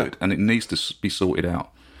not good, and it needs to be sorted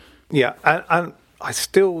out. Yeah, and I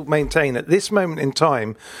still maintain at this moment in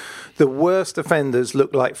time, the worst offenders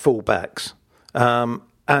look like fullbacks. And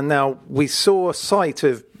now we saw a sight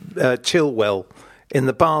of Chilwell in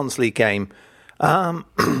the Barnsley game. Do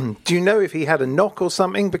you know if he had a knock or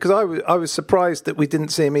something? Because I was surprised that we didn't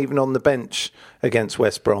see him even on the bench against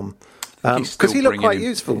West Brom. Because he looked quite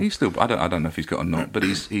useful. He's still. I don't know if he's got a knock, but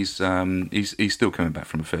he's still coming back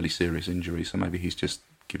from a fairly serious injury. So maybe he's just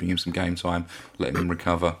giving him some game time, letting him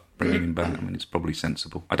recover. bringing him back. I mean, it's probably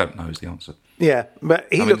sensible. I don't know is the answer. Yeah, but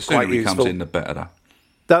he looked quite the sooner he useful. comes in, the better.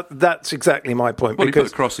 That's exactly my point. Well, he put a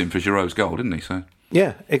cross in for Giroud's goal, didn't he? So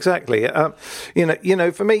yeah, exactly.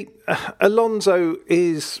 For me, Alonso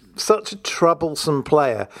is such a troublesome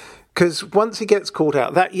player because once he gets caught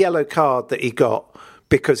out, that yellow card that he got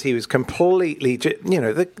because he was completely,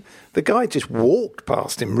 the guy just walked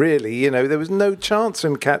past him. Really, there was no chance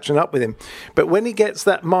of him catching up with him. But when he gets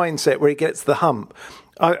that mindset where he gets the hump,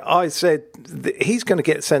 I said he's going to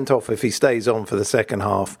get sent off if he stays on for the second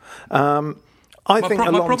half. My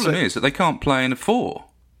problem is that they can't play in a 4.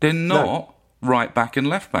 They're not right back and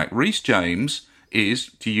left back. Reece James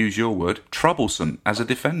is, to use your word, troublesome as a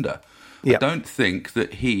defender. Yep. I don't think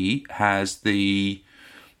that he has the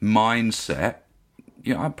mindset.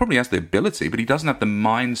 Probably has the ability, but he doesn't have the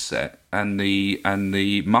mindset and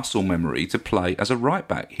the muscle memory to play as a right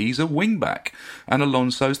back. He's a wing back, and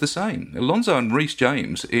Alonso's the same. Alonso and Reece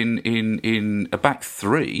James in a back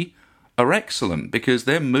 3 are excellent because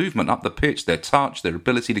their movement up the pitch, their touch, their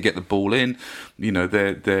ability to get the ball in,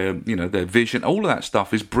 their vision, all of that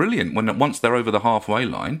stuff is brilliant once they're over the halfway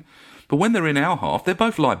line. But when they're in our half, they're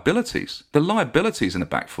both liabilities. They're liabilities in a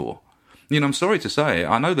back 4. I'm sorry to say,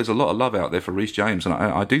 I know there's a lot of love out there for Reece James, and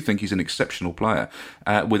I do think he's an exceptional player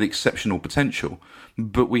with exceptional potential.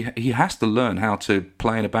 But he has to learn how to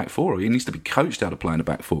play in a back 4. He needs to be coached how to play in a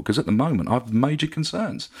back 4 because at the moment I have major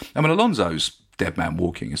concerns. I mean, Alonso's dead man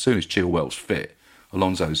walking. As soon as Chilwell's fit,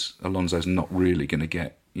 Alonso's not really going to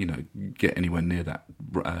get anywhere near that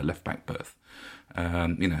left back berth.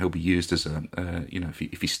 He'll be used as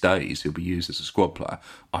if he stays, he'll be used as a squad player.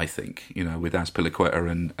 I think, with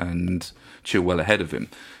Azpilicueta and Chilwell ahead of him.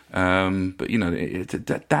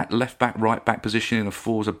 That left back, right back position in a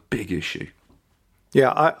 4 is a big issue.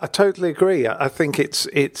 Yeah, I totally agree. I think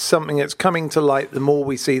it's something that's coming to light the more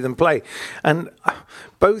we see them play. And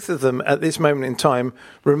both of them at this moment in time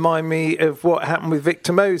remind me of what happened with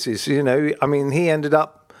Victor Moses. He ended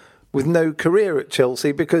up with no career at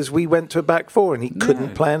Chelsea because we went to a back 4 and he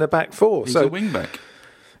couldn't play in a back 4. He's a wing back.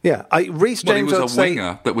 Yeah, Reece James. He was a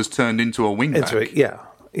winger that was turned into a wing back. Yeah.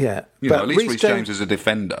 But at least Reece James is a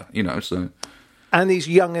defender. So. And he's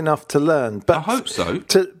young enough to learn. But I hope so.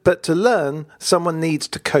 But to learn, someone needs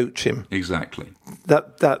to coach him. Exactly.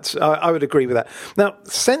 I would agree with that. Now,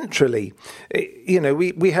 centrally,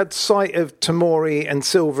 we had sight of Tomori and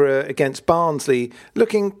Silva against Barnsley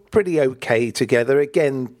looking pretty okay together.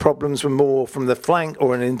 Again, problems were more from the flank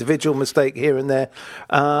or an individual mistake here and there.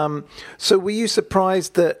 So were you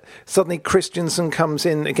surprised that suddenly Christensen comes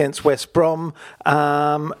in against West Brom?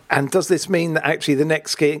 And does this mean that actually the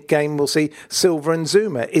next game we'll see Silva and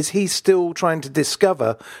Zuma? Is he still trying to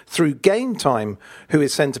discover through game time who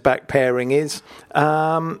his centre-back pairing is?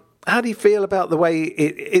 How do you feel about the way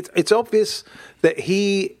it's obvious that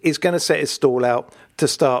he is going to set his stall out to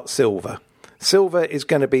start Silva? Silva is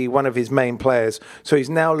going to be one of his main players, so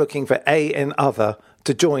he's now looking for an other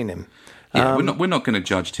to join him. Yeah, we're not going to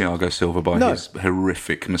judge Thiago Silva by his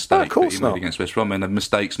horrific mistake that he made against West Brom. I mean,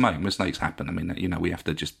 mistakes happen. I mean, we have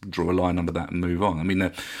to just draw a line under that and move on. I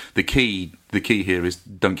mean, the key here is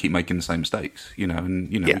don't keep making the same mistakes.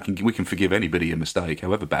 We can forgive anybody a mistake,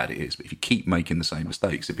 however bad it is. But if you keep making the same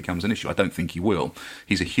mistakes, it becomes an issue. I don't think he will.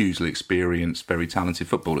 He's a hugely experienced, very talented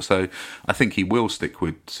footballer. So I think he will stick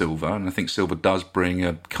with Silva, and I think Silva does bring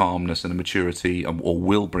a calmness and a maturity, or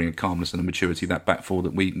will bring a calmness and a maturity that back four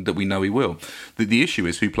that we know he will. The issue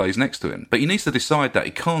is who plays next to him. But he needs to decide that.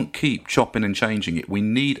 He can't keep chopping and changing it. We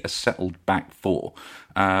need a settled back 4.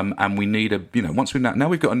 And we need once we've now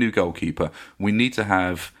we've got a new goalkeeper, we need to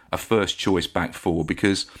have a first choice back 4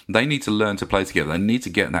 because they need to learn to play together. They need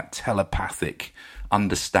to get that telepathic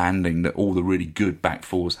understanding that all the really good back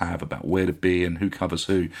 4s have about where to be and who covers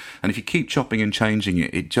who. And if you keep chopping and changing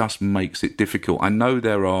it, it just makes it difficult. I know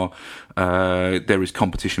there is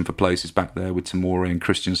competition for places back there with Tomori and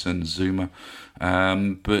Christensen and Zuma,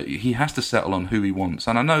 but he has to settle on who he wants.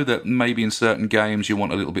 And I know that maybe in certain games you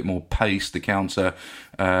want a little bit more pace to counter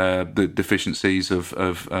the deficiencies of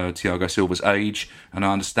Thiago Silva's age, and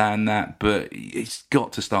I understand that, but he's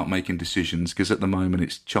got to start making decisions because at the moment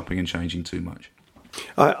it's chopping and changing too much.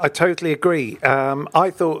 I totally agree.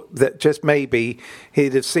 I thought that just maybe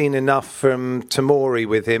he'd have seen enough from Tomori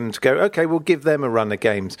with him to go, OK, we'll give them a run of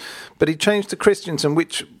games. But he changed to Christensen,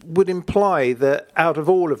 which would imply that out of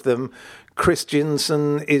all of them,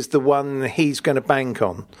 Christensen is the one he's going to bank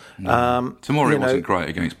on. Tomori wasn't great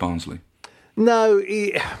against Barnsley. No,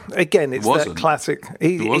 it's that classic.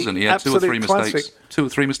 He wasn't. He had two or three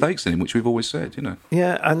mistakes in him, which we've always said,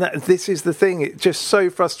 Yeah, and this is the thing. It just so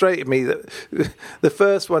frustrated me that the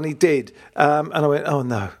first one he did, and I went, oh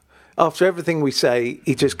no. after everything we say,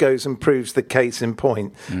 he just goes and proves the case in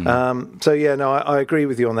point. I agree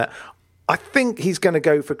with you on that. I think he's going to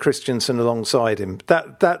go for Christensen alongside him.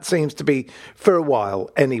 That seems to be for a while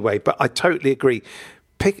anyway, but I totally agree.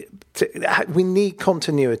 We need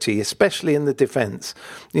continuity, especially in the defence.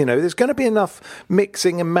 There's going to be enough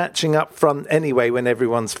mixing and matching up front anyway when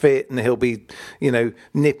everyone's fit, and he'll be,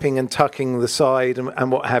 nipping and tucking the side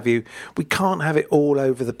and what have you. We can't have it all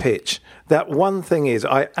over the pitch. That one thing is,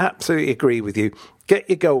 I absolutely agree with you. Get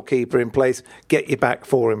your goalkeeper in place, get your back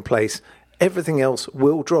four in place. Everything else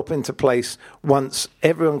will drop into place once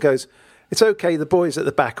everyone goes, it's okay, the boys at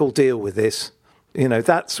the back will deal with this.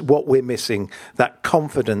 That's what we're missing, that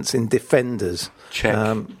confidence in defenders.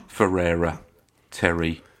 Check, Ferreira,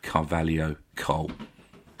 Terry, Carvalho, Cole.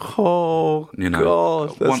 Oh,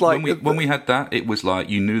 God. When we had that, it was like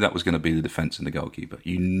you knew that was going to be the defence and the goalkeeper.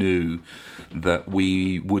 You knew that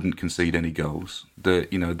we wouldn't concede any goals.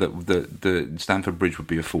 The Stamford Bridge would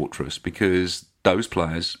be a fortress because those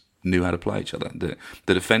players knew how to play each other.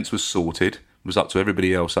 The defence was sorted. It was up to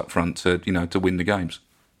everybody else up front to win the games.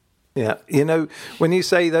 Yeah, when you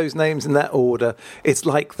say those names in that order, it's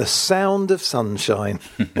like the sound of sunshine.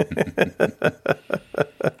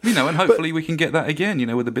 And hopefully we can get that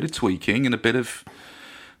again, with a bit of tweaking and a bit of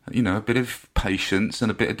patience and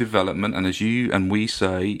a bit of development. And as you and we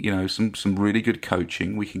say, some really good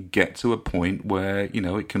coaching, we can get to a point where,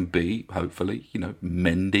 it can be, hopefully,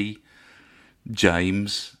 Mendy,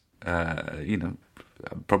 James,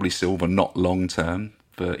 probably Silva, not long term.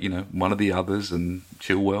 But, one of the others and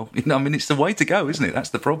Chilwell. It's the way to go, isn't it? That's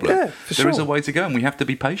the problem. Yeah, for sure. There is a way to go and we have to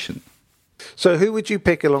be patient. So who would you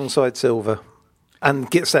pick alongside Silva? And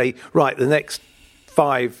say, right, the next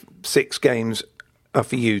 5-6 games are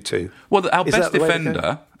for you two? Well, our best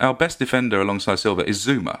defender alongside Silva is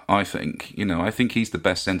Zuma, I think. I think he's the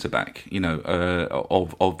best centre-back,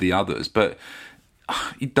 of the others. But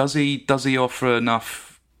does he offer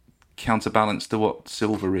enough counterbalance to what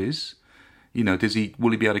Silva is?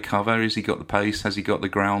 Will he be able to cover? Has he got the pace? Has he got the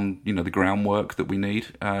groundwork that we need?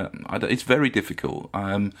 It's very difficult.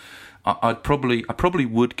 I probably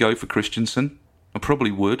would go for Christensen. I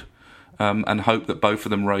probably would, and hope that both of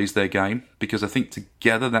them raise their game because I think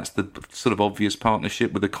together that's the sort of obvious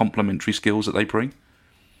partnership with the complementary skills that they bring.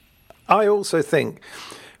 I also think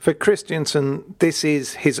for Christensen, this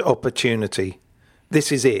is his opportunity.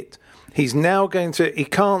 This is it. He's now going to. He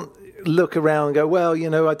can't look around and go, well,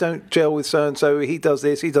 I don't gel with so-and-so, he does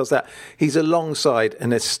this, he does that. He's alongside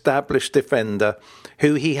an established defender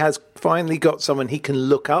who he has finally got someone he can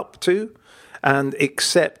look up to and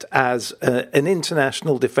accept as an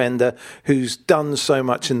international defender who's done so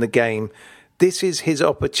much in the game. This is his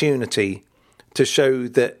opportunity to show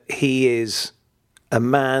that he is a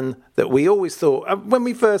man that we always thought, when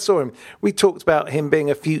we first saw him, we talked about him being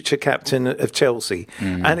a future captain of Chelsea.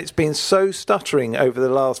 And it's been so stuttering over the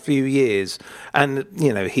last few years. And,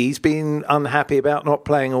 he's been unhappy about not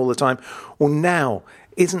playing all the time. Well, now,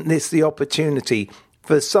 isn't this the opportunity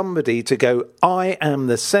for somebody to go, I am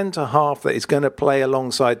the centre half that is going to play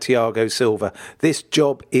alongside Thiago Silva. This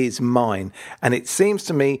job is mine. And it seems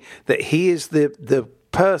to me that he is the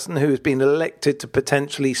person who has been elected to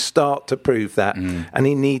potentially start to prove that, and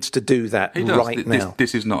he needs to do that right now.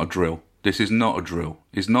 This is not a drill. This is not a drill.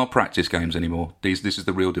 It's not practice games anymore. This is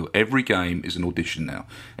the real deal. Every game is an audition now.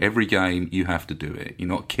 Every game you have to do it. You're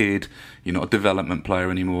not a kid. You're not a development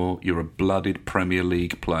player anymore. You're a blooded Premier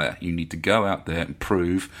League player. You need to go out there and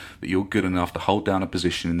prove that you're good enough to hold down a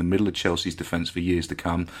position in the middle of Chelsea's defence for years to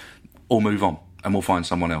come, or move on, and we'll find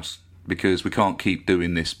someone else. Because we can't keep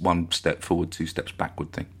doing this 1 step forward, 2 steps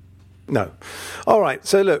backward thing. No. All right.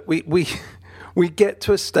 So look, we get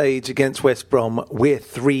to a stage against West Brom. We're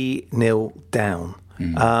 3-0 down,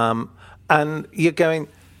 and you're going.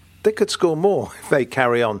 They could score more if they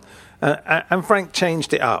carry on. And Frank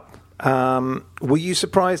changed it up. Were you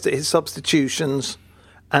surprised at his substitutions?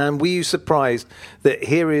 And were you surprised that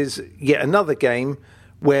here is yet another game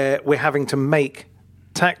where we're having to make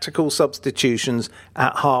tactical substitutions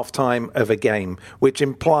at half-time of a game, which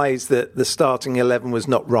implies that the starting 11 was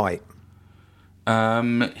not right?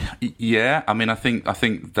 Yeah, I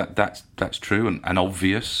think that's true and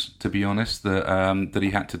obvious, to be honest, that he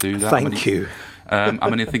had to do that. Thank you.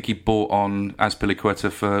 I think he bought on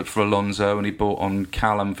Azpilicueta for Alonso, and he bought on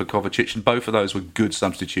Callum for Kovacic, and both of those were good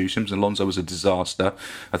substitutions. Alonso was a disaster.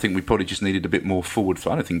 I think we probably just needed a bit more forward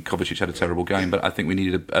thrust. I don't think Kovacic had a terrible game, but I think we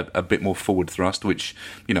needed a bit more forward thrust, which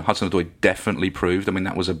Hudson-Odoi definitely proved.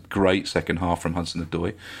 That was a great second half from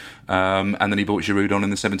Hudson-Odoi. And then he brought Giroud on in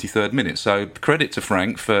the 73rd minute. So credit to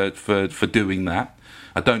Frank for doing that.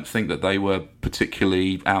 I don't think that they were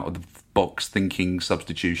particularly out of box thinking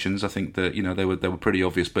substitutions. I think that they were pretty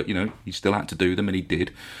obvious, but he still had to do them, and he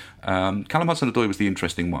did. Callum Hudson-Odoi was the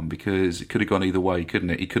interesting one because it could have gone either way, couldn't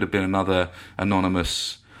it? He could have been another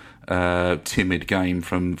anonymous, timid game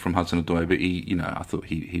from Hudson-Odoi, but I thought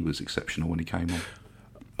he was exceptional when he came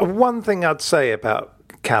on. One thing I'd say about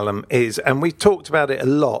Callum is, and we've talked about it a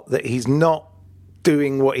lot, that he's not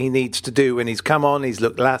doing what he needs to do when he's come on. He's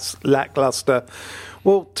looked lacklustre.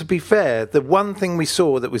 Well, to be fair, the one thing we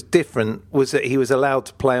saw that was different was that he was allowed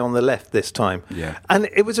to play on the left this time. Yeah. And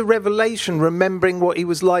it was a revelation remembering what he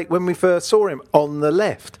was like when we first saw him on the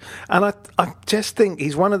left. And I just think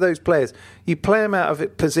he's one of those players, you play him out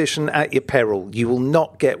of position at your peril. You will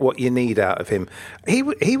not get what you need out of him. He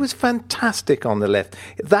was fantastic on the left.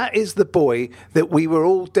 That is the boy that we were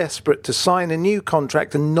all desperate to sign a new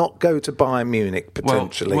contract and not go to Bayern Munich,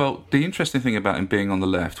 potentially. Well, the interesting thing about him being on the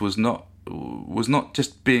left was not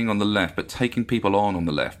just being on the left, but taking people on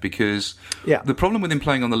the left, because the problem with him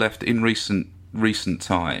playing on the left in recent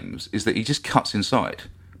times is that he just cuts inside,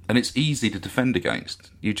 and it's easy to defend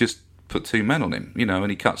against. You just put two men on him, and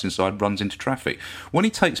he cuts inside, runs into traffic. When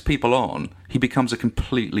he takes people on, he becomes a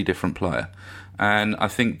completely different player. And I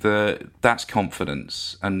think that's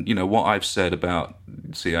confidence. And, what I've said about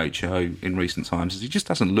CHO in recent times is he just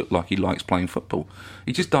doesn't look like he likes playing football.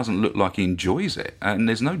 He just doesn't look like he enjoys it. And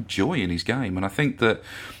there's no joy in his game. And I think that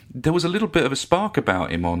there was a little bit of a spark about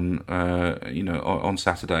him on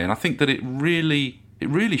Saturday. And I think that it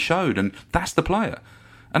really showed. And that's the player.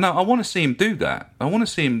 And I want to see him do that. I want to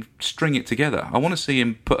see him string it together. I want to see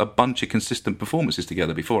him put a bunch of consistent performances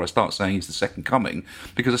together before I start saying he's the second coming,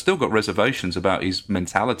 because I've still got reservations about his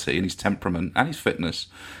mentality and his temperament and his fitness.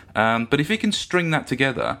 But if he can string that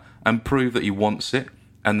together and prove that he wants it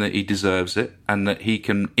and that he deserves it and that he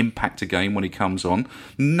can impact a game when he comes on,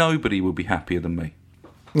 nobody will be happier than me.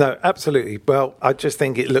 No, absolutely. Well, I just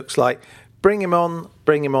think it looks like bring him on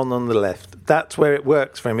the left. That's where it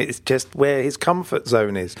works for him. It's just where his comfort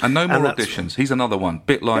zone is. And no more auditions. He's another one.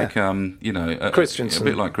 Bit like, Christensen. A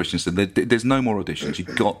bit like Christensen. There's no more auditions.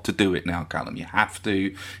 You've got to do it now, Callum. You have to.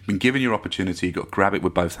 You've been given your opportunity. You've got to grab it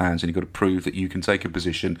with both hands, and you've got to prove that you can take a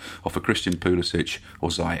position off of Christian Pulisic or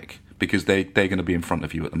Ziyech, because they're going to be in front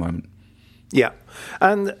of you at the moment. Yeah,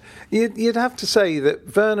 and you'd have to say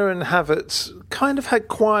that Werner and Havertz kind of had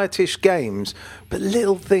quietish games, but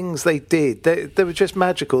little things they did, they were just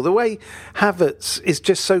magical. The way Havertz is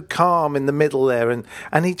just so calm in the middle there,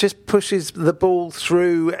 and he just pushes the ball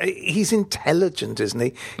through. He's intelligent, isn't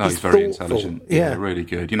he? No, he's very intelligent. Yeah, really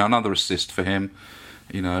good. Another assist for him.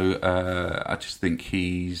 I just think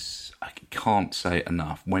I can't say it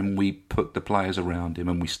enough. When we put the players around him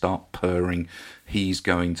and we start purring, he's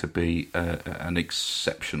going to be an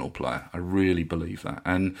exceptional player. I really believe that.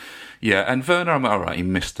 And Werner, I'm all right. He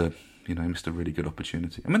missed a really good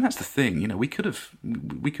opportunity. I mean, that's the thing. We could have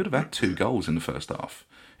had 2 goals in the first half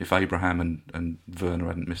if Abraham and Werner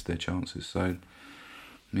hadn't missed their chances. So,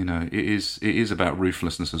 it is about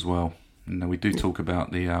ruthlessness as well. We do talk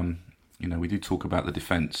about the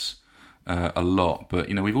defence a lot, but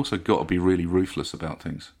we've also got to be really ruthless about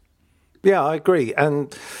things. Yeah, I agree.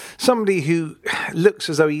 And somebody who looks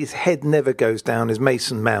as though his head never goes down is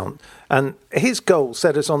Mason Mount, and his goal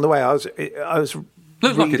set us on the way. I was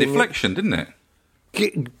looked like a deflection, didn't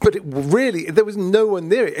it? But it really, there was no one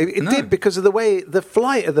near it. It did, because of the way the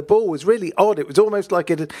flight of the ball was really odd. It was almost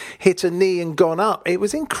like it had hit a knee and gone up. It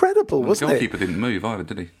was incredible, wasn't it? The goalkeeper didn't move either,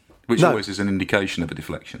 did he? Which always is an indication of a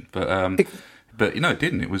deflection. But it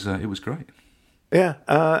didn't. It was great. Yeah,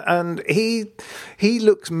 and he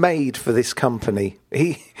looks made for this company.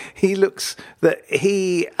 He looks that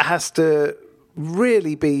he has to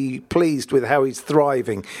really be pleased with how he's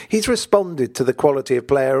thriving. He's responded to the quality of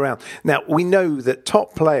player around. Now, we know that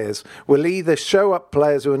top players will either show up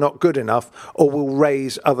players who are not good enough or will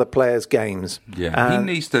raise other players' games. Yeah, he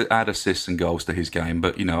needs to add assists and goals to his game,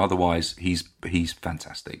 but, otherwise he's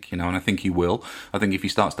fantastic, and I think he will. I think if he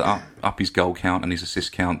starts to up his goal count and his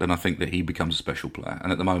assist count, then I think that he becomes a special player.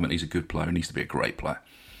 And at the moment, he's a good player and needs to be a great player.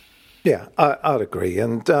 Yeah, I'd agree,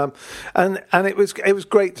 and it was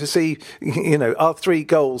great to see our 3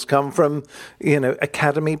 goals come from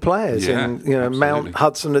academy players, and Mount,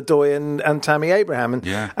 Hudson-Odoi, and Tammy Abraham,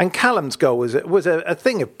 and Callum's goal was a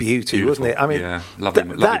thing of beauty. Beautiful. Wasn't it? I mean,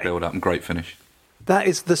 lovely build up and great finish. That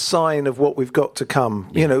is the sign of what we've got to come.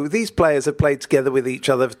 Yeah. These players have played together with each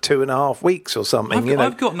other for 2.5 weeks or something.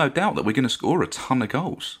 I've got no doubt that we're going to score a ton of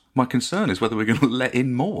goals. My concern is whether we're going to let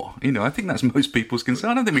in more. I think that's most people's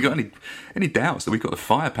concern. I don't think we've got any doubts that we've got the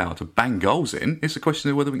firepower to bang goals in. It's a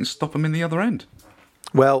question of whether we can stop them in the other end.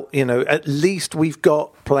 Well, at least we've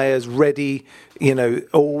got players ready,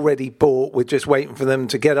 already bought. We're just waiting for them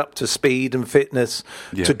to get up to speed and fitness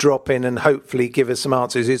to drop in and hopefully give us some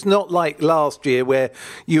answers. It's not like last year where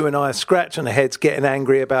you and I are scratching our heads, getting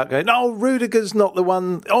angry about going, oh, Rudiger's not the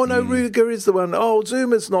one. Oh, no, Rudiger is the one. Oh,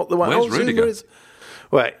 Zuma's not the one. Where's Rudiger? Zuma is...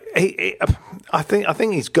 Well, I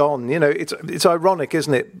think he's gone. It's ironic,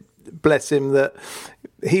 isn't it? Bless him, that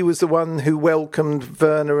he was the one who welcomed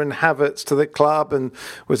Werner and Havertz to the club and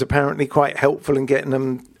was apparently quite helpful in getting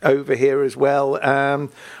them over here as well.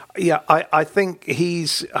 I think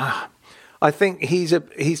he's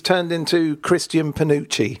turned into Christian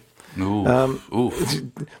Panucci. Oof.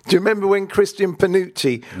 Do you remember when Christian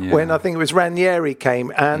Panucci, when I think it was Ranieri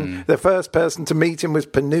came and the first person to meet him was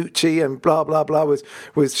Panucci and blah, blah, blah,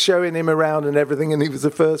 was showing him around and everything, and he was the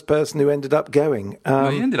first person who ended up going.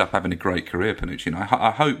 Well, he ended up having a great career, Panucci. And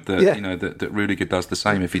I hope that, that Rudiger does the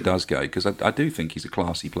same if he does go, because I do think he's a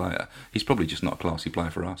classy player. He's probably just not a classy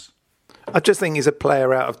player for us. I just think he's a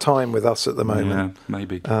player out of time with us at the moment. Yeah,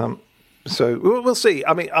 maybe. So we'll see.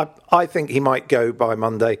 I mean, I think he might go by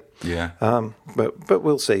Monday. Yeah. But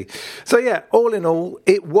we'll see. So, all in all,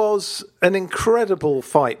 it was an incredible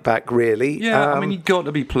fight back, really. Yeah, you've got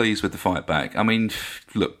to be pleased with the fight back. I mean,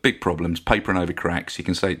 look, big problems, papering over cracks. You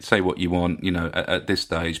can say what you want, at this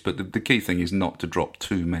stage. But the key thing is not to drop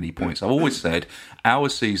too many points. I've always said our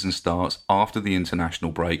season starts after the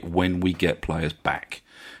international break when we get players back.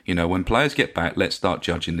 When players get back, let's start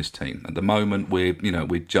judging this team. At the moment, we're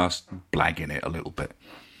just blagging it a little bit.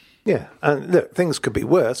 Yeah, and look, things could be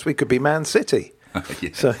worse. We could be Man City.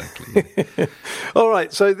 Exactly. Yeah. All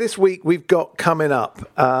right, so this week we've got coming up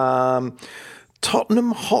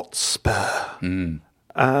Tottenham Hotspur.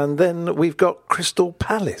 And then we've got Crystal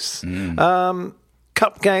Palace.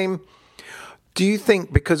 Cup game. Do you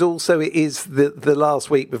think, because also it is the last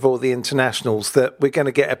week before the internationals, that we're going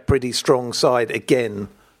to get a pretty strong side again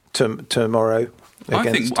tomorrow?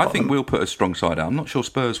 I think we'll put a strong side out. I'm not sure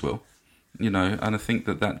Spurs will, and I think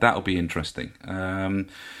that'll be interesting.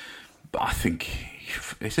 But I think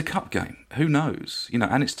it's a cup game. Who knows?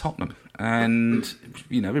 And it's Tottenham, and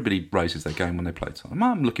everybody raises their game when they play Tottenham.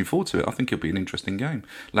 I'm looking forward to it. I think it'll be an interesting game.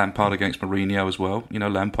 Lampard against Mourinho as well.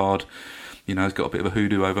 Lampard, has got a bit of a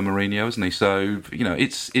hoodoo over Mourinho, hasn't he? So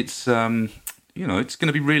it's going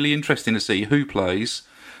to be really interesting to see who plays.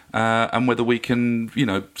 And whether we can,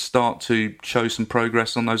 start to show some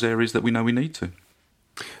progress on those areas that we know we need to.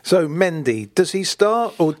 So, Mendy, does he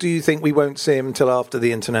start, or do you think we won't see him until after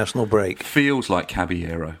the international break? Feels like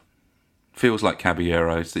Caballero.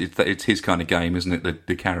 It's his kind of game, isn't it?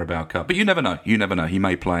 The Carabao Cup. But you never know. He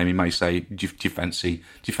may play him. He may say, "Do you fancy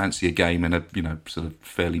a game in a sort of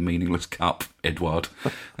fairly meaningless cup, Edouard?"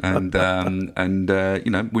 And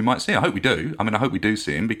we might see. I hope we do. I hope we do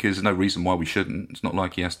see him, because there's no reason why we shouldn't. It's not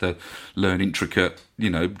like he has to learn intricate,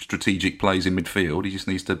 strategic plays in midfield. He just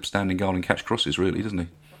needs to stand in goal and catch crosses, really, doesn't he?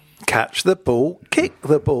 Catch the ball, kick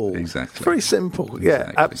the ball. Exactly. It's very simple. Exactly.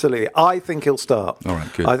 Yeah, absolutely. I think he'll start. All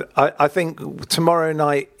right, good. I think tomorrow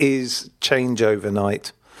night is changeover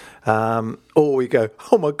night. Or we go,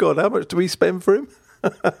 oh my God, how much do we spend for him?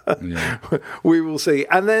 Yeah. We will see.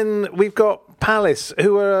 And then we've got Palace,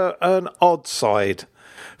 who are an odd side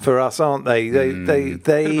for us, aren't they? They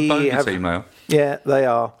bit of a bogey have team now. Yeah, they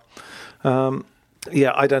are.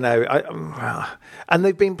 I don't know. And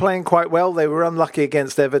they've been playing quite well. They were unlucky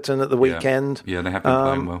against Everton at the weekend. Yeah, they have been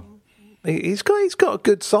playing well. He's got a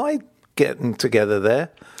good side getting together there.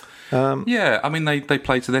 They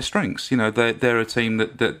play to their strengths. They're a team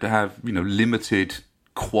that have limited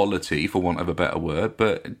quality, for want of a better word,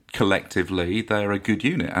 but collectively they're a good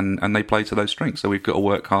unit, and they play to those strengths. So we've got to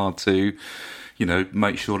work hard to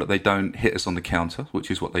make sure that they don't hit us on the counter, which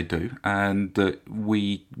is what they do, and that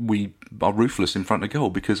we are ruthless in front of goal,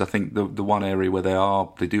 because I think the one area where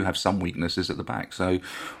they do have some weaknesses at the back. So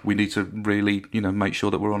we need to really, make sure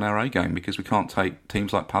that we're on our A game, because we can't take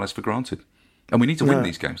teams like Palace for granted. And we need to win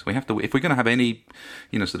these games. We have to, if we're going to have any,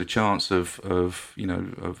 sort of chance of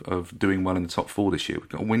doing well in the top four this year, we've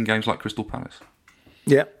got to win games like Crystal Palace.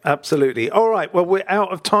 Yeah, absolutely. All right, well, we're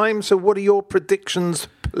out of time, so what are your predictions,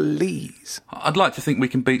 please? I'd like to think we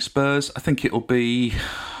can beat Spurs. I think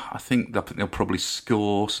they'll probably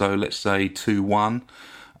score, so let's say 2-1.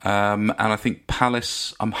 And I think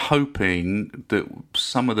Palace, I'm hoping that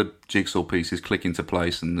some of the jigsaw pieces click into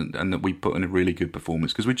place, and that we put in a really good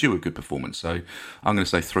performance, because we're due a good performance. So I'm going to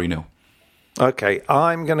say 3-0. Okay,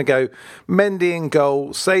 I'm going to go Mendy in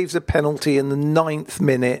goal, saves a penalty in the 9th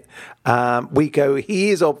minute. We go, he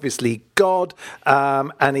is obviously God,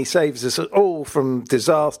 and he saves us all from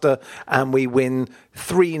disaster, and we win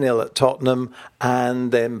 3-0 at Tottenham.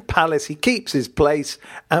 And then Palace, he keeps his place,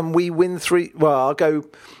 and we win 3. Well, I'll go.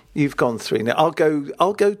 You've gone 3-0. I'll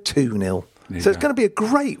go 2-0. So it's going to be a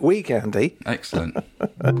great week, Andy. Excellent.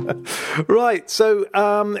 Right, so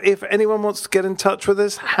if anyone wants to get in touch with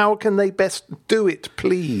us, how can they best do it,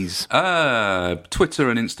 please? Twitter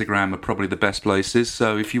and Instagram are probably the best places.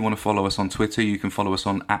 So if you want to follow us on Twitter, you can follow us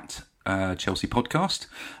on @Chelsea Podcast.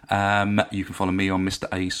 You can follow me on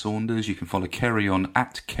Mr. A. Saunders. You can follow Kerry on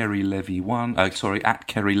 @KerryLevy1. @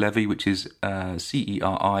 Kerry Levy, which is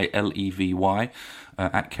CERILEVY.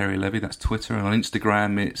 @Kerry Levy, that's Twitter. And on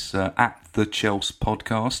Instagram, it's @The Chelsea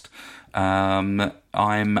Podcast. I'm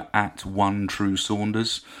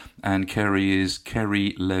 @OneTrueSaunders, and Kerry is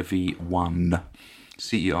KerryLevy1.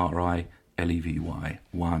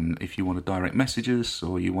 CERILEVY1. If you want to direct message us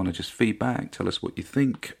or you want to just feedback, tell us what you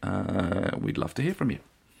think, we'd love to hear from you.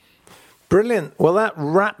 Brilliant. Well, that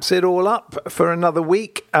wraps it all up for another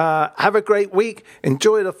week. Have a great week.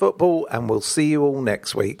 Enjoy the football, and we'll see you all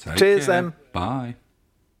next week. Cheers, then. Bye.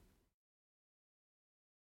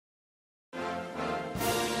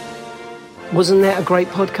 Wasn't that a great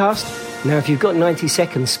podcast? Now, if you've got 90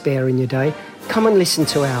 seconds spare in your day, come and listen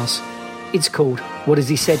to ours. It's called What Has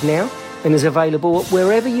He Said Now? And is available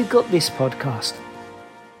wherever you got this podcast.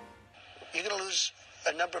 You're going to lose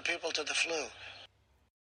a number of people to the flu.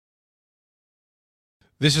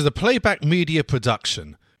 This is a Playback Media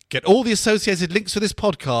production. Get all the associated links for this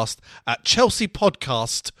podcast at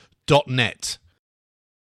chelseapodcast.net.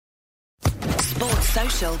 Sports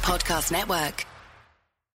Social Podcast Network.